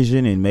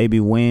division and maybe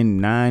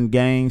win 9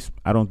 games,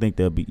 I don't think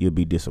you'll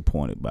be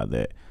disappointed by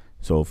that.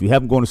 So if you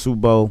haven't gone to Super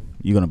Bowl,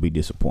 you're going to be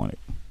disappointed.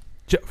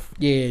 Jeff.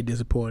 Yeah,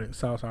 disappointed.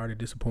 South's already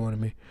disappointed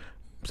me.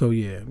 So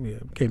yeah,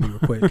 can't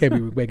be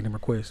making them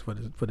requests for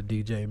the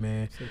DJ,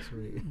 man.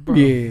 Bro,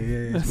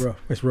 yeah, it's rough.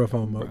 It's rough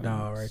on Mo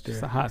Dog right there.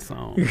 It's a hot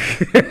song.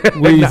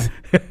 Weezy.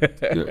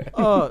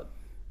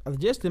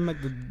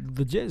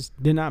 The Jets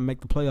did not make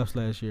the playoffs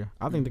last year.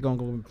 I think they're gonna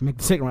go make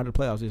the second round of the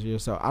playoffs this year.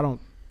 So I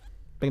don't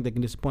think they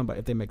can disappoint, but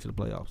if they make it to the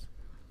playoffs,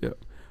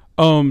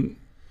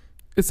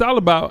 it's all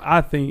about.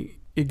 I think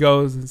it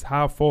goes is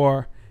how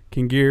far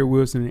can Garrett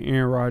Wilson and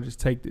Aaron Rodgers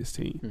take this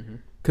team. Mm-hmm.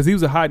 Because he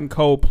was a hot and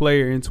cold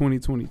player in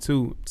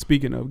 2022,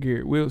 speaking of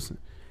Garrett Wilson.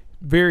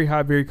 Very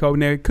hot, very cold.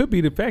 Now, it could be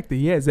the fact that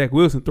he had Zach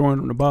Wilson throwing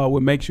him the ball,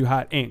 what makes you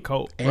hot and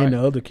cold. And right?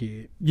 The other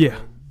kid. Yeah.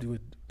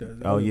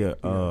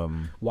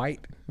 White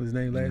was his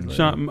name last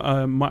name?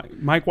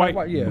 Mike White?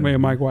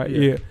 Mike White,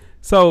 yeah.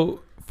 So,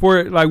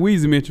 for like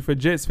Weezy mentioned, for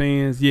Jets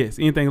fans, yes,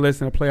 anything less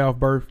than a playoff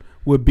berth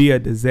would be a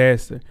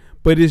disaster.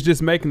 But it's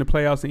just making the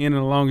playoffs and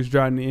ending the longest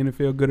drought in the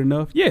NFL good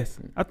enough? Yes.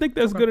 I think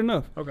that's good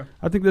enough. Okay.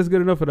 I think that's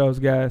good enough for those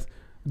guys.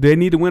 They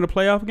need to win a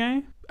playoff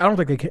game? I don't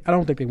think they can. I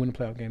don't think they win a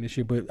playoff game this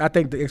year, but I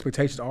think the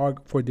expectations are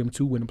for them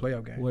to win a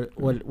playoff game.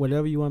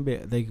 Whatever you want to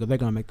bet, they're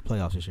gonna make the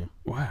playoffs this year.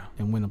 Wow.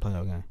 And win a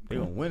playoff game. They're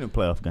gonna win a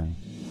playoff game.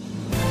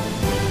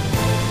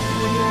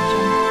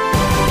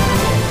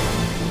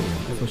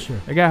 For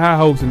sure. They got high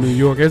hopes in New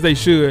York, as they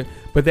should,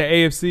 but the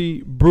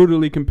AFC,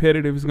 brutally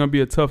competitive, is gonna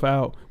be a tough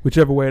out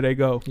whichever way they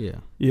go.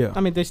 Yeah. I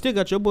mean, they still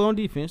got your boy on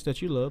defense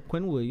that you love,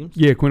 Quentin Williams.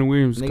 Yeah, Quentin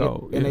Williams is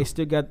cold. And they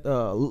still got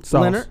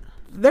Leonard.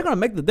 They're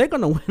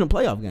gonna win a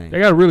playoff game.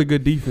 They got a really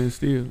good defense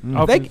still.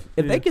 If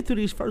they get through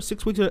these first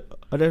 6 weeks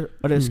of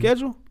their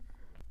schedule,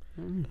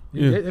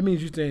 that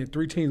means you're saying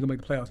 3 teams gonna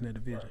make the playoffs in that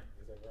division.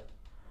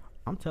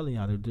 I'm telling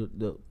y'all,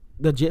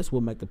 the Jets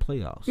will make the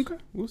playoffs. Okay,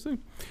 we'll see.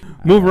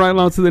 Moving right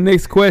along to the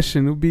next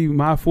question. It'll be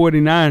my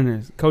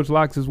 49ers. Coach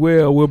Locks as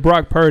well. Will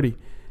Brock Purdy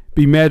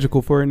be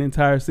magical for an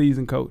entire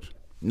season, Coach?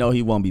 No,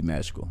 he won't be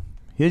magical.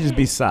 He'll just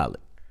be solid.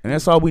 And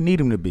that's all we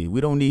need him to be.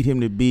 We don't need him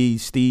to be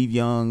Steve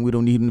Young. We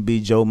don't need him to be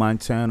Joe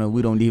Montana.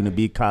 We don't need him to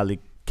be Colin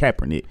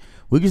Kaepernick.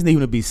 We just need him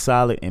to be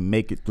solid and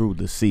make it through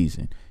the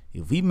season.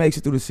 If he makes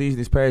it through the season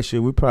this past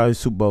year, we're probably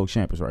Super Bowl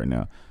champions right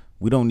now.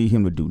 We don't need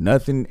him to do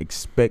nothing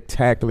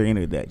spectacular,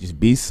 any of that. Just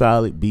be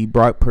solid, be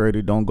Brock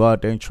Purdy. Don't go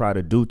out there and try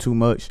to do too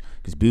much,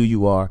 because be who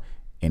you are,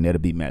 and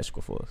that'll be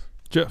magical for us.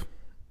 Jeff.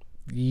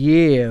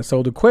 Yeah,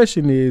 so the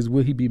question is,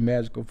 will he be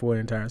magical for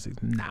an entire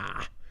season?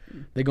 Nah.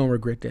 They're going to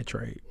regret that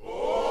trade.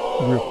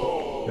 Real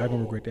quick. They're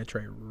gonna regret that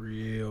trade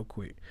real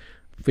quick.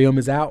 Film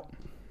is out.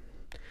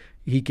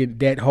 He can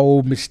that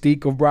whole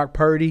mystique of Brock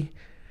Purdy.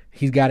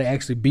 He's got to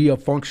actually be a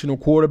functional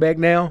quarterback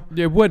now.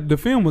 Yeah, the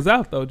film was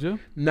out though, Joe.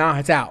 Nah,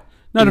 it's out.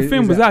 No, the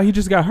film was out. He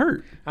just got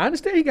hurt. I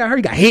understand. He got hurt.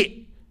 He got hit.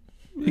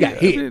 He got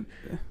hit.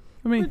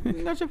 I mean,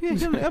 he had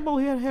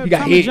got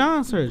Tommy hit.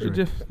 John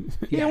surgery.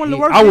 He had one of the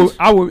worst.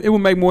 It would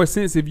make more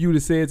sense if you'd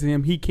have said to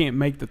him he can't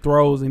make the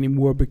throws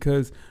anymore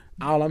because.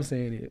 All I'm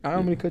saying is,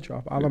 I'm going to cut you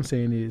off. All I'm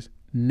saying is,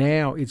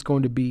 Now it's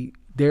going to be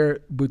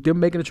with them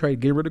making a trade,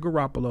 get rid of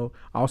Garoppolo,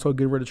 also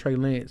get rid of Trey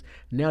Lance.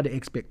 Now the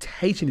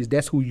expectation is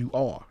that's who you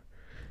are.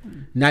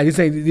 Now it's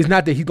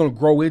not that he's going to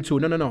grow into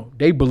it. No.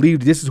 They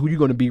believe this is who you're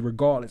going to be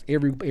regardless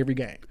every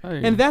game.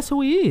 Hey. And that's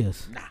who he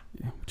is.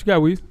 Yeah. What you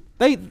got, Weezy?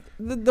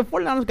 The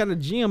 49ers got a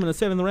GM in the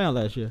 7th round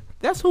last year.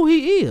 That's who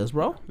he is,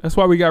 bro. That's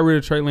why we got rid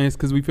of Trey Lance,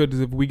 because we felt as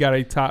if we got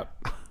a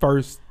top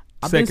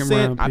second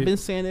round pick. I've been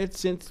saying that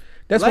since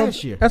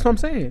last year. That's what I'm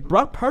saying.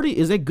 Brock Purdy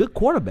is a good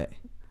quarterback.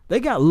 They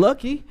got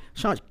lucky.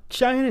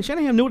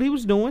 Shanahan knew what he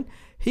was doing.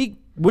 He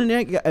went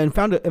there and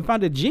found a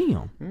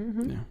GM.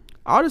 Mm-hmm. Yeah.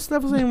 All this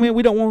stuff is saying, man,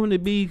 we don't want him to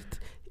be.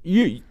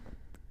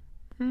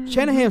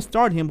 Shanahan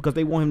started him because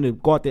they want him to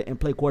go out there and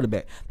play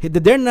quarterback.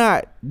 They're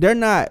not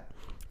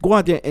going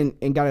out there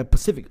and got a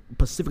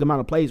specific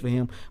amount of plays for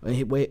him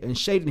and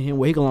shading him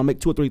where he can only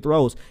make 2 or 3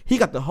 throws. He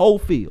got the whole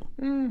field.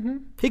 Mm-hmm.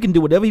 He can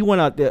do whatever he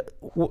want out there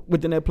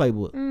within that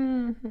playbook.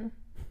 Mm-hmm.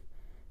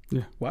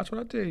 Yeah, watch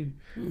what I tell you.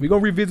 We're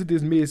going to revisit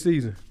this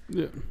mid-season.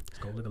 Yeah. It's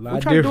going to look a lot different.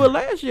 We tried to do it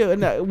last year,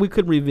 and we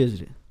couldn't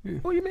revisit it. Yeah.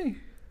 What do you mean?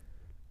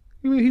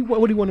 You mean he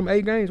won them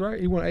 8 games,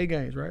 right? He won 8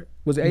 games, right?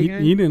 Was it 8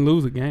 games? He didn't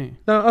lose a game.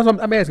 No,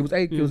 I'm asking.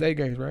 It was 8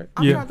 games, right?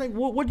 I'm trying to think.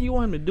 What do you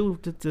want him to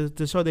do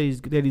to show that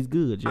he's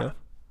good, Jeff?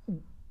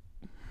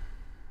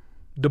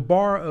 The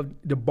bar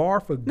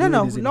for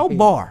good is no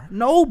bar.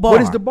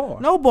 What is the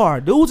bar? No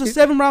bar. Dude was a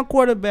 7th-round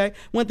quarterback.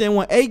 Went there and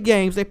won 8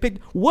 games. They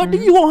picked. What do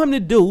you want him to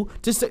do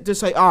to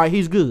say? All right,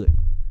 he's good.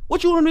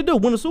 What you want him to do?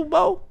 Win a Super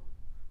Bowl?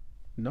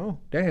 No,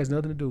 that has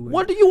nothing to do with it.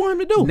 What do you want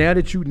him to do? Now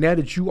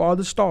that you are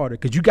the starter,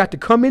 because you got to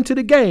come into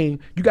the game.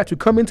 You got to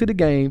come into the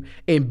game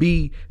and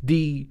be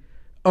the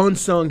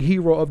unsung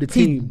hero of the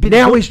team.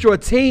 Now it's your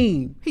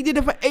team. He did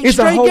it for 8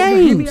 straight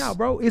games. Hear me out,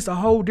 bro. It's a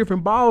whole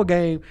different ball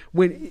game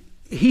when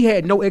he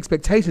had no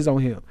expectations on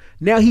him.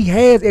 Now he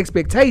has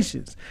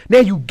expectations. Now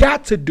you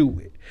got to do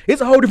it.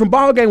 It's a whole different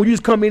ball game when you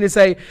just come in and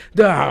say,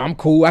 I'm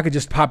cool. I could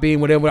just pop in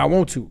whenever I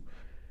want to.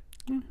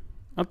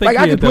 I think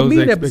I could put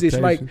me in that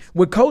position. Like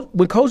when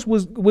coach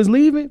was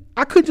leaving,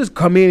 I could just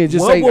come in and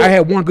just say I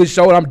had one good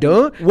show and I'm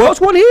done.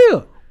 Coach wasn't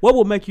here. What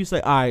will make you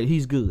say, all right,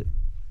 he's good?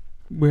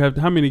 We have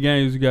how many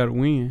games you got to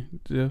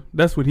win, Jeff?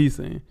 That's what he's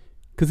saying.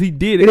 Because he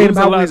did it. It ain't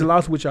about wins and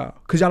losses with y'all.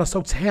 Because y'all are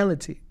so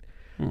talented.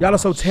 Y'all are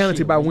so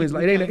talented by wins.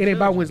 Like it ain't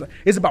about wins.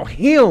 It's about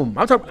him.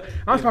 I'm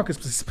talking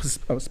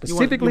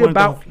specifically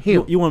about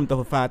him. You want him to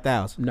throw for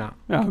 5,000? No.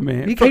 Oh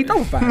man, he can't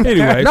throw 5,000.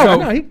 Anyway,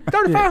 no, he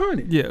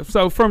 3,500. Yeah.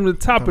 So from the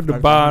top of the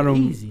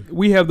bottom,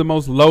 we have the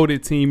most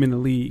loaded team in the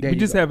league. We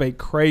just have a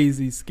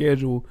crazy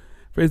schedule.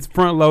 It's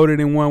front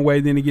loaded in one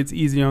way, then it gets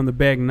easier on the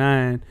back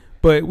 9.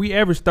 But we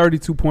averaged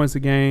 32 points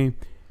a game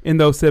in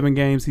those 7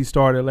 games he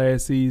started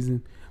last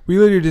season. We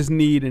literally just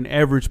need an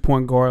average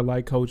point guard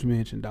like Coach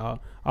mentioned, dog.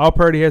 All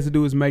Purdy has to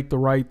do is make the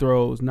right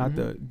throws, not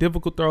the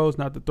difficult throws,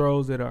 not the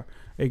throws that are,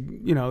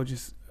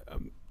 just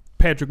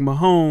Patrick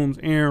Mahomes,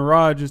 Aaron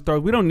Rodgers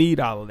throws. We don't need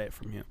all of that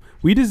from him.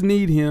 We just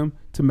need him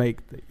to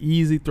make the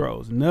easy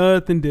throws,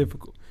 nothing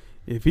difficult.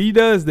 If he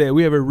does that,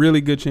 we have a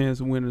really good chance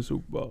of winning the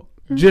Super Bowl.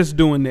 Just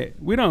doing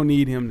that. We don't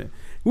need him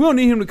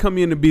to come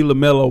in and be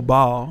LaMelo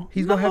Ball.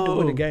 He's gonna have to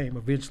win the game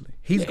eventually.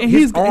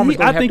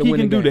 I think he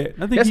can do that.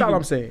 That's all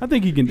I'm saying. I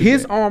think he can do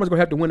his that. arm is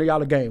gonna have to win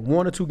y'all a game,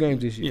 1 or 2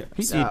 games this year. Yeah,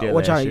 he did that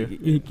last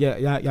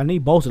year. Y'all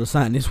need Bosa to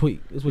sign this week.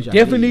 That's what y'all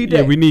definitely need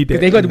that. Yeah, we need that.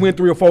 Because they're going to win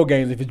 3 or 4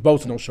 games if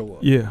Bosa don't show up.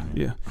 Yeah.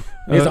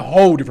 It's a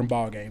whole different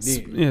ball game.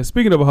 Yeah.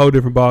 Speaking of a whole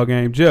different ball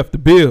game, Jeff, the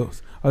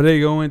Bills, are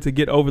they going to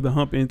get over the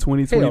hump in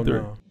 2023?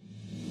 Hell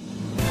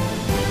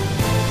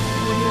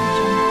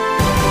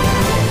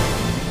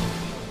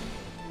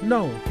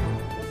no.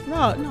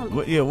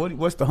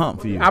 What's the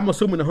hump for you? I'm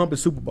assuming the hump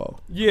is Super Bowl.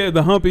 Yeah,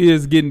 the hump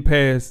is getting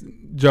past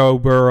Joe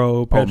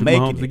Burrow, Patrick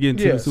Mahomes to get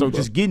into the Super Bowl. So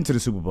just getting to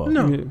the Super Bowl.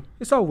 No,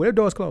 it's over. Their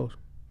door's closed.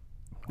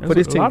 For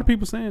this team. A lot of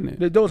people saying that.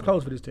 The door's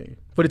closed for this team.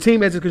 For the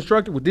team as it's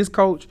constructed with this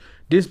coach,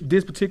 this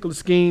particular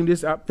scheme,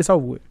 it's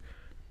over with.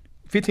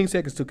 15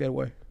 seconds took that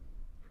away.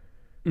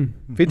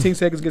 15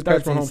 seconds against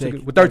Patrick Mahomes. Took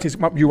it, with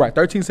 13, you're right.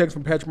 13 seconds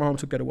from Patrick Mahomes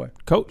took that away.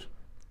 Coach?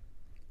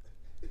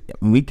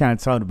 When we kind of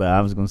talked about it,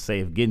 I was going to say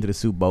if getting to the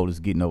Super Bowl is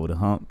getting over the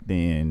hump,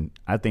 then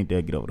I think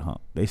they'll get over the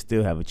hump. They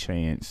still have a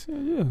chance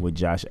with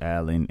Josh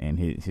Allen and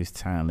his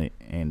talent,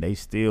 and they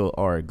still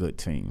are a good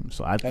team.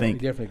 So I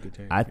think definitely a good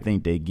team. I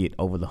think they get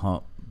over the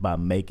hump by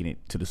making it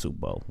to the Super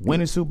Bowl.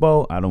 Winning Super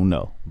Bowl, I don't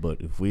know.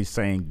 But if we're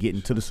saying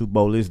getting to the Super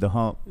Bowl is the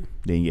hump,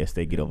 then yes,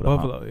 they get over the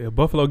hump. Yeah,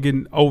 Buffalo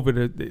getting over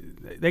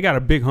they got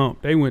a big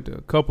hump. They went to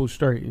a couple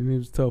straight, and it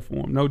was tough for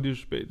them. No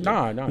disrespect.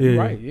 Nah, you're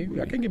right.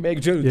 I can't get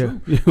mad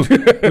too.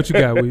 What you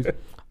got, Weezy?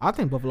 I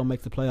think Buffalo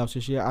makes the playoffs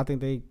this year. I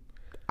think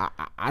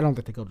I don't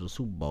think they go to the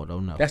Super Bowl,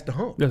 though. No, that's the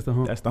hump.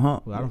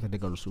 Well, I don't think they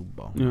go to the Super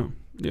Bowl.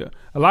 Yeah.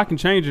 A lot can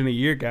change in a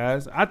year,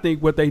 guys. I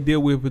think what they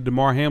deal with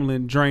DeMar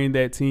Hamlin drained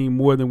that team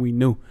more than we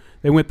knew.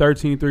 They went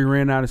 13-3,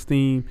 ran out of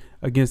steam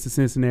against the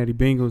Cincinnati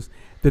Bengals.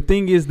 The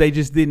thing is, they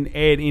just didn't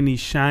add any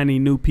shiny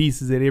new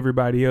pieces that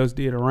everybody else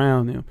did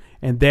around them.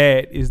 And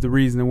that is the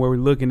reason where we're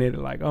looking at it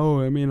like,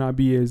 oh, it may not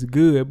be as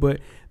good. But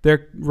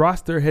their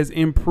roster has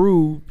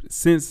improved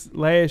since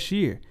last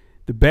year.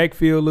 The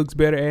backfield looks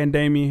better, adding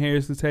Damian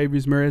Harris to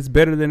Latavius Murray. It's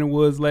better than it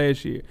was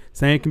last year.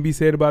 Same can be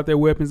said about their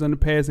weapons on the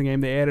passing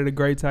game. They added a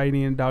great tight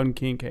end, Dalton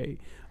Kincaid.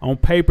 On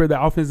paper,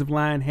 the offensive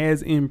line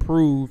has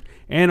improved.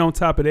 And on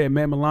top of that,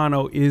 Matt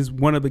Milano is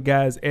one of the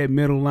guys at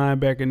middle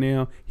linebacker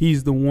now.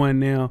 He's the one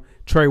now.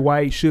 Trey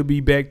White should be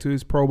back to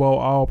his Pro Bowl,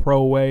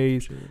 all-pro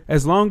ways. Sure.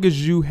 As long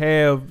as you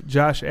have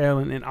Josh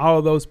Allen and all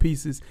of those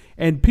pieces,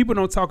 and people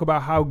don't talk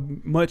about how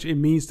much it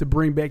means to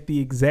bring back the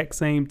exact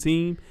same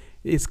team,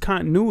 it's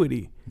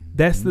continuity.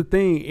 That's the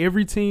thing.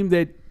 Every team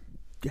that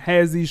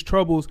has these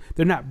troubles,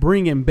 they're not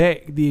bringing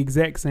back the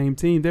exact same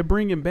team. They're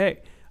bringing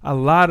back a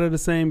lot of the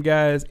same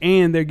guys,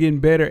 and they're getting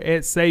better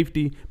at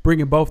safety,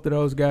 bringing both of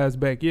those guys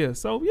back. Yeah,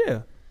 so,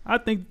 yeah, I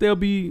think they're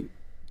going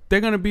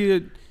to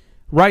be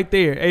right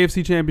there,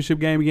 AFC Championship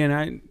game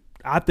again.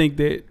 I think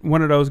that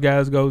one of those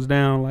guys goes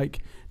down, like,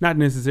 not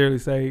necessarily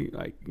say,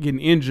 like, getting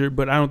injured,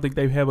 but I don't think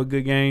they have a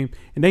good game,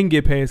 and they can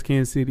get past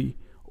Kansas City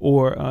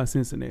or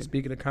Cincinnati.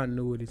 Speaking of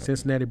continuity,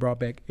 Cincinnati brought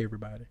back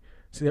everybody.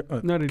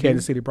 No,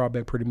 Kansas City brought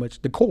back pretty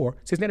much the core.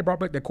 Cincinnati brought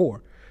back their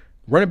core.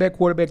 Running back,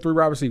 quarterback, 3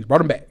 wide receivers. Brought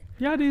them back.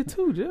 Y'all did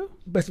too, Jeff.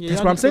 But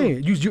that's what I'm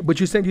saying. But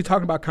you're saying you're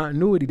talking about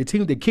continuity. The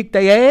team that kicked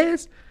their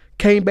ass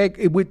came back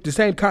with the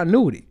same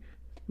continuity.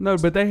 No,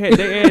 but they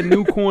had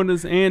new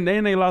corners and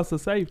then they lost a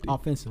safety.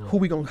 Offensively.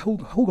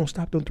 Who gonna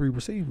stop them 3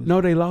 receivers?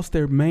 No, they lost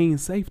their main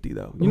safety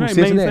though. You know,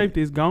 main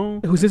safety is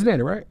gone. Who's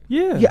Cincinnati, right?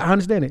 Yeah. Yeah, I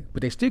understand it.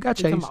 But they still got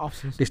Chase.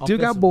 They still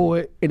got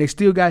Boyd, and they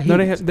still got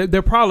Higgins. No,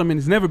 their problem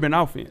has never been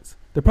offense.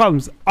 Their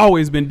problem's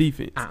always been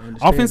defense. I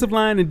understand. Offensive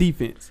line and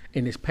defense.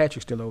 And is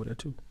Patrick still over there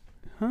too?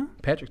 Huh?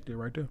 Patrick's still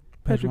right there.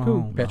 Patrick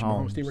who? Patrick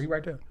Mahomes still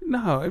right there.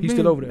 No, he's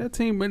still over there. That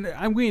team,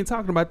 we ain't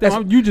talking about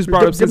that. You just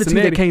brought up Cincinnati.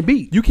 The team that can't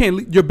beat. You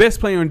can't. Your best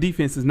player on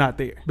defense is not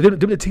there. But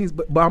them the teams.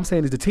 But I'm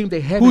saying is the team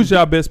they have. Who's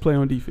your best player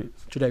on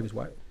defense? Tre'Davious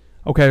White.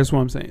 Okay, that's what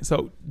I'm saying.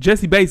 So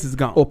Jesse Bates is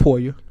gone. Or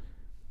Poyer.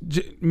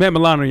 Matt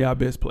Milano, y'all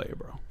best player,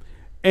 bro.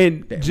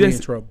 And Jesse,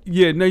 in trouble.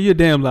 Yeah, no, you're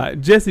damn right.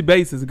 Jesse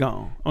Bates is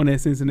gone on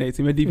that Cincinnati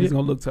team. That defense is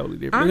gonna look totally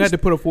different. They had to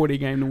put a 40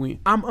 game to win.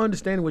 I'm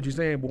understanding what you're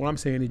saying, but what I'm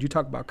saying is you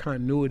talk about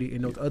continuity,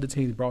 and those other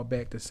teams brought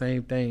back the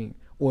same thing,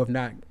 or if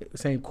not the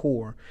same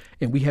core,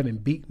 and we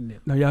haven't beaten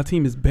them. No, y'all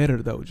team is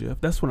better though,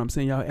 Jeff. That's what I'm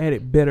saying. Y'all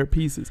added better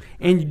pieces,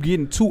 and you're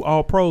getting 2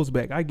 all pros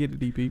back. I get it,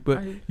 DP,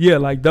 but yeah,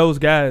 like those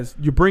guys,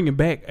 you're bringing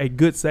back a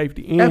good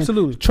safety. And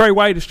absolutely, Trey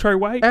White is Trey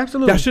White.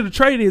 Absolutely, y'all should have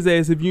traded his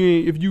ass if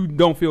you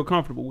don't feel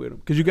comfortable with him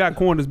because you got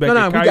corners back.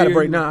 No, we got to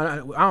break.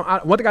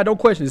 One thing I don't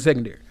question is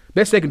secondary.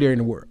 Best secondary in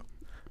the world.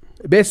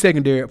 Best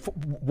secondary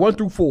 1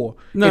 through 4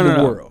 in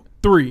the world.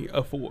 3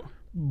 or 4.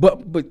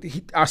 But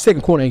our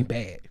second corner ain't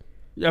bad.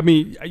 I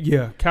mean,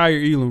 yeah,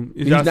 Kyrie Elam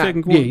is our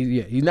second corner.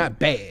 Yeah, he's not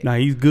bad. Nah,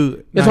 he's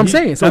good. That's what I'm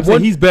saying. So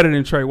he's better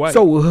than Trey White.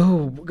 So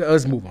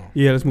let's move on.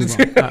 Yeah, let's move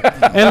on.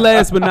 Right. And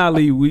last but not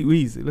least,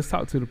 Weezy. Let's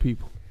talk to the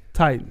people.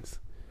 Titans.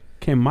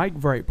 Can Mike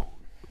Vrabel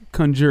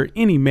conjure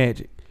any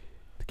magic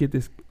to get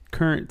this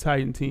current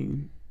Titan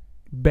team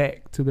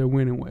back to their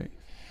winning ways?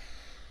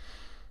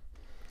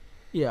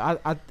 Yeah,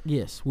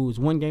 yes, we was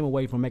 1 game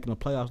away from making the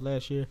playoffs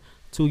last year.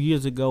 2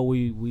 years ago,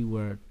 we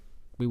were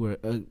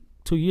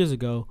 2 years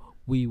ago.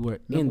 We were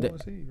in the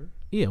seed, right?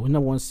 Yeah, we're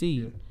number 1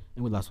 seed,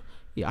 and we lost.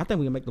 Yeah, I think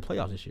we can make the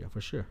playoffs this year for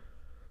sure.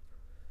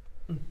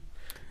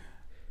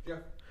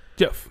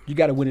 Jeff, you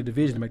got to win a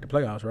division to make the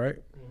playoffs, right?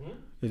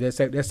 Mm-hmm. Is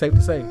that safe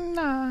to say?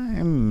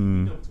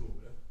 Nah.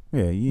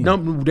 Yeah. No,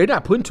 they're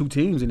not putting 2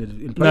 teams in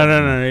playoffs.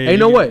 No. Ain't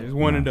no way. It's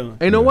one and done.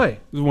 Ain't no way.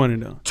 It's one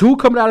and done. 2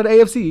 coming out of the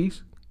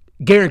AFCs,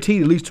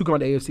 guaranteed. At least 2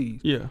 coming out of the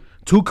AFCs. Yeah.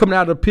 2 coming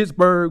out of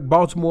Pittsburgh,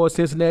 Baltimore,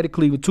 Cincinnati,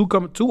 Cleveland. 2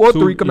 or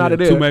 3 coming out of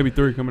there. 2, maybe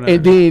 3 coming out.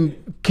 And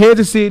then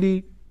Kansas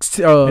City,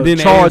 and then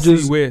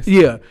Chargers, AFC West.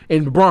 Yeah,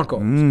 and the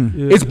Broncos.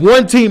 Yeah. It's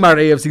 1 team out of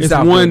the AFC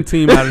South. It's 1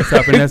 team out of the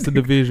top, and that's the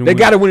division. They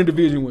got to win a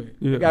division win.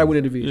 Yeah. They got to win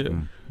a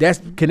division. Yeah.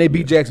 Can they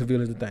beat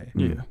Jacksonville? Is the thing.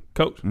 Yeah,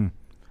 Coach.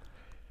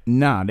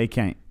 Nah, they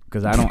can't.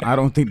 Because I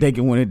don't think they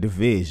can win a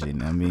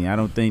division. I mean, I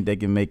don't think they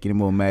can make any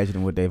more magic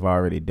than what they've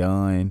already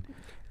done.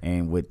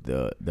 And with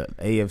the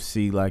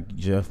AFC, like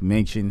Jeff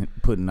mentioned,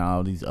 putting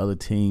all these other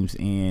teams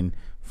in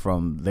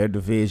from their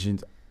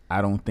divisions,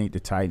 I don't think the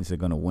Titans are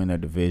going to win their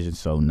division.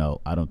 So, no,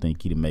 I don't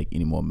think he can make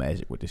any more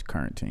magic with this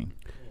current team.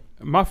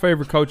 My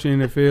favorite coach in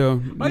the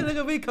NFL. Why you look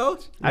at me,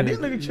 Coach? I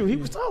didn't look at you. He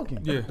was talking.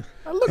 Yeah.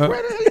 I look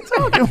right at him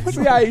talking.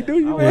 See how he do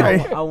you,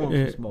 man? I want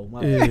some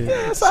smoke.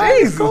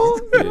 That's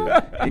cool.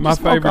 My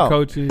favorite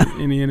coach in the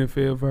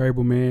NFL,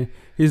 Vrabel, man.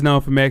 He's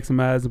known for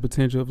maximizing the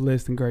potential of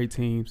less than great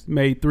teams.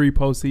 Made 3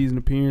 postseason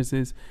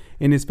appearances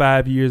in his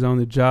 5 years on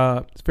the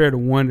job. It's fair to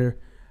wonder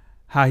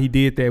how he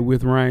did that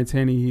with Ryan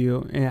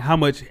Tannehill and how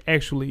much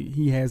actually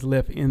he has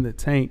left in the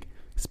tank,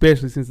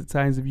 especially since the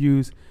Titans have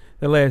used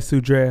the last 2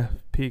 draft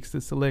picks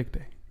to select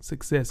a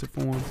successor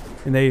for him,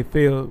 and they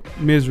failed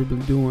miserably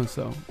doing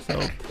so.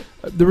 So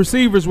the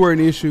receivers were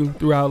an issue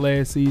throughout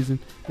last season.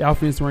 The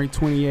offense ranked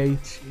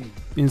 28th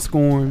in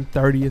scoring,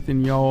 30th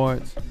in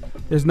yards.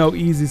 There's no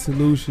easy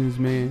solutions,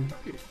 man,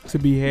 to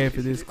be had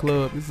for this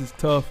club. This is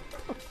tough.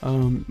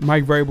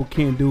 Mike Vrabel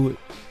can't do it.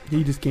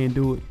 He just can't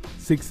do it.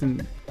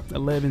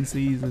 6-11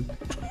 season.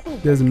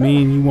 doesn't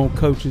mean he won't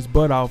coach his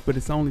butt off, but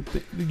it's only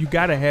you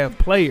got to have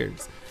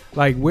players.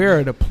 Like, where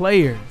are the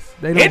players?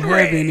 They don't have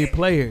any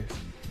players.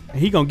 And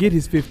he going to get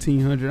his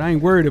 $1,500. I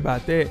ain't worried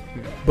about that.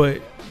 But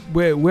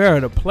where are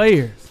the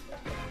players?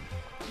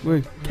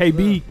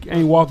 KB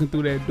ain't walking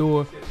through that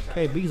door.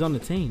 KB's on the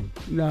team.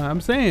 No,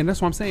 I'm saying,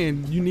 that's what I'm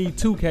saying. You need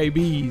 2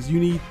 KBs. You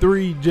need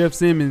 3 Jeff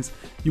Simmons.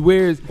 You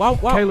Caleb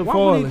Farley.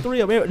 Why we need 3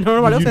 of them?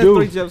 Nobody else has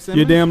 3 Jeff Simmons.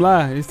 You're damn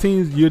lie. His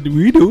teams,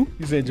 we do.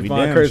 You said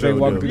Javon Curse ain't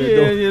walking through that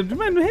door. Yeah,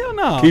 man, hell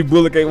no. Keith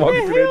Bullock ain't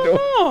walking through that door. No.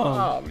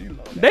 Oh,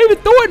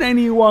 David Thornton ain't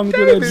even walking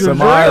through that door.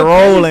 Samari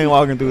Roll ain't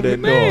walking through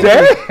that door.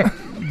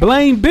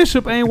 Blaine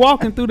Bishop ain't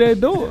walking through that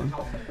door.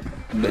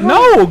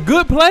 No,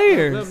 good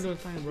players.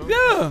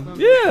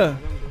 Yeah.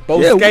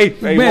 Both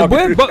skate. Man,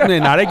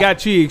 nah, they got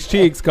Chiggs.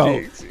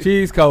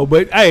 Chiggs cold.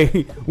 But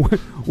hey,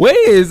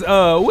 where's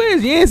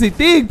Yancey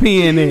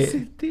Thigpen at?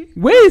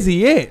 Where is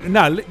he at?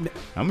 Nah, I'm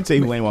gonna tell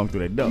you who ain't walking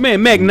through that door.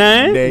 Man, Mac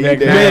 9.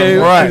 Man,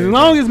 right. As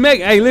long as Mac,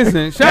 hey,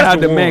 listen, shout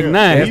out to Mac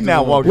 9. He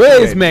not walking.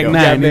 Where is Mac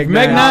 9? If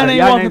Mac 9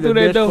 ain't walking through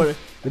that door.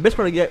 The best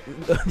quarterback,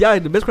 y'all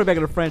the best quarterback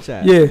of the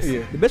franchise. Yes.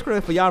 Yeah. The best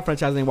quarterback for y'all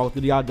franchise ain't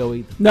walking through y'all door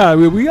either. Nah,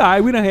 we all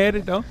right. We done had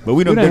it though. But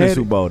we done been in the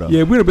Super Bowl though.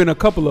 Yeah, we done been a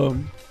couple of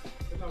them.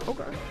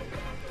 Okay.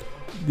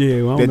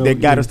 Yeah, well, they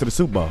got us to the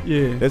Super Bowl.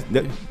 Yeah.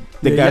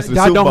 They got us to the Super Bowl.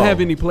 Y'all don't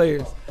have any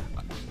players.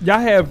 Y'all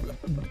have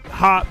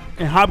Hop,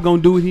 and Hop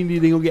gonna do what he need.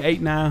 They gonna get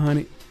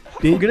 800-900.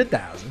 He gonna get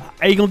 1,000.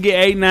 He gonna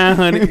get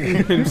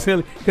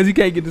 800-900 because he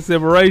can't get the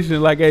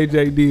separation like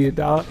AJ did,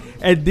 dog.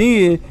 And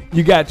then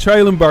you got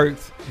Traylon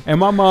Burks. And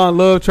my mom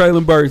loved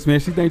Traylon Burks, man.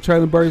 She think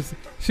Traylon Burks.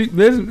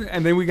 Listen,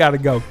 and then we gotta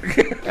go.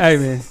 Hey,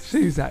 man,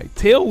 she's like,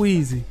 tell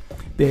Weezy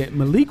that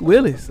Malik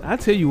Willis. I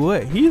tell you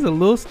what, he's a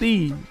little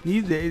Steve.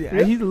 He's a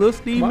little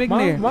Steve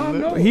McNair.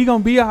 Mom he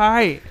gonna be all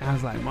right. I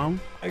was like,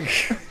 Mom,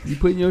 you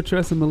putting your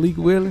trust in Malik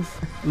Willis?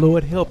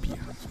 Lord help you. You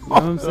know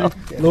what I'm saying?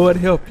 Lord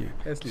help you.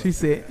 She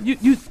said,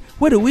 you.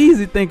 What do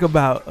Weezy think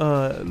about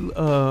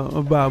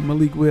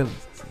Malik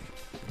Willis?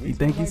 He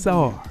think he's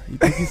sore.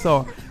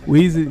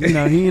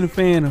 Weezy, he ain't a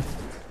fan of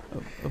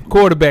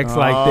quarterbacks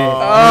like that.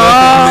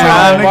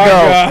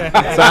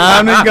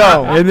 Time to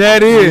go. And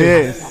that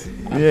is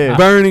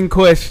burning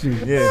question.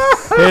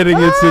 Yes. Heading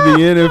into the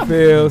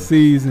NFL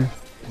season.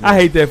 I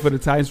hate that for the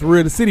Titans. For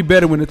real, the city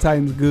better when the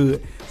Titans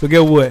good. So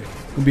guess what?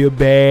 Gonna be a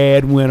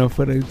bad winter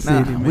for the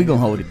city. Man. We gonna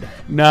hold it down.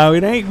 No,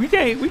 it ain't. We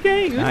can't. I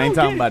ain't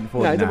talking about the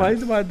 49ers.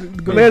 He's about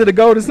the land of the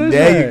golden sunshine.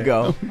 There you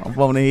go. I'm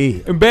on the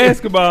head. In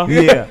basketball.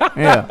 Yeah.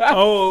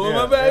 Oh,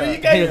 my bad.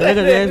 You can't.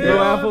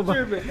 I'm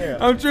tripping.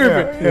 Yeah.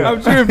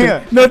 I'm tripping.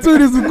 Now,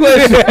 tweet us some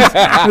questions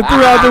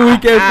throughout the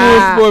week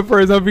at Full Sport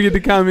First. Don't forget to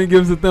comment,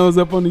 give us a thumbs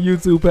up on the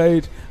YouTube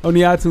page, on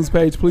the iTunes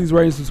page. Please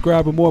rate and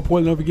subscribe. But more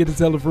importantly, don't forget to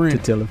tell a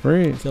friend. Tell a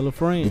friend.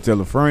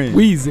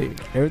 Weezy.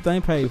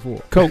 Everything paid for.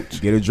 Coach.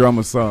 Get a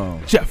drummer song.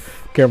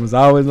 Jeff. Camera's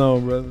always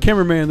on, brother.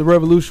 Cameraman, the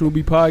revolution will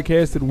be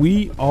podcasted.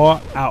 We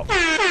are out.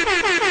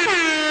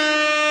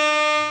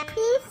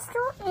 Please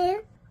tune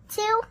in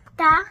to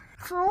the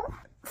Full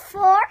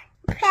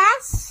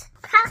Press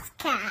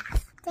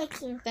Podcast.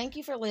 Thank you. Thank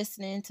you for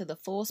listening to the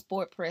Full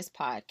Sport Press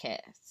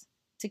Podcast.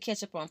 To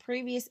catch up on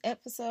previous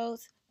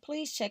episodes,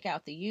 please check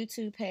out the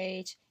YouTube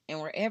page and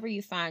wherever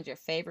you find your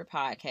favorite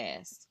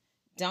podcast.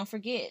 Don't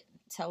forget,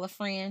 tell a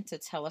friend to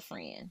tell a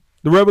friend.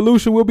 The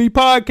revolution will be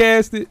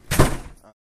podcasted.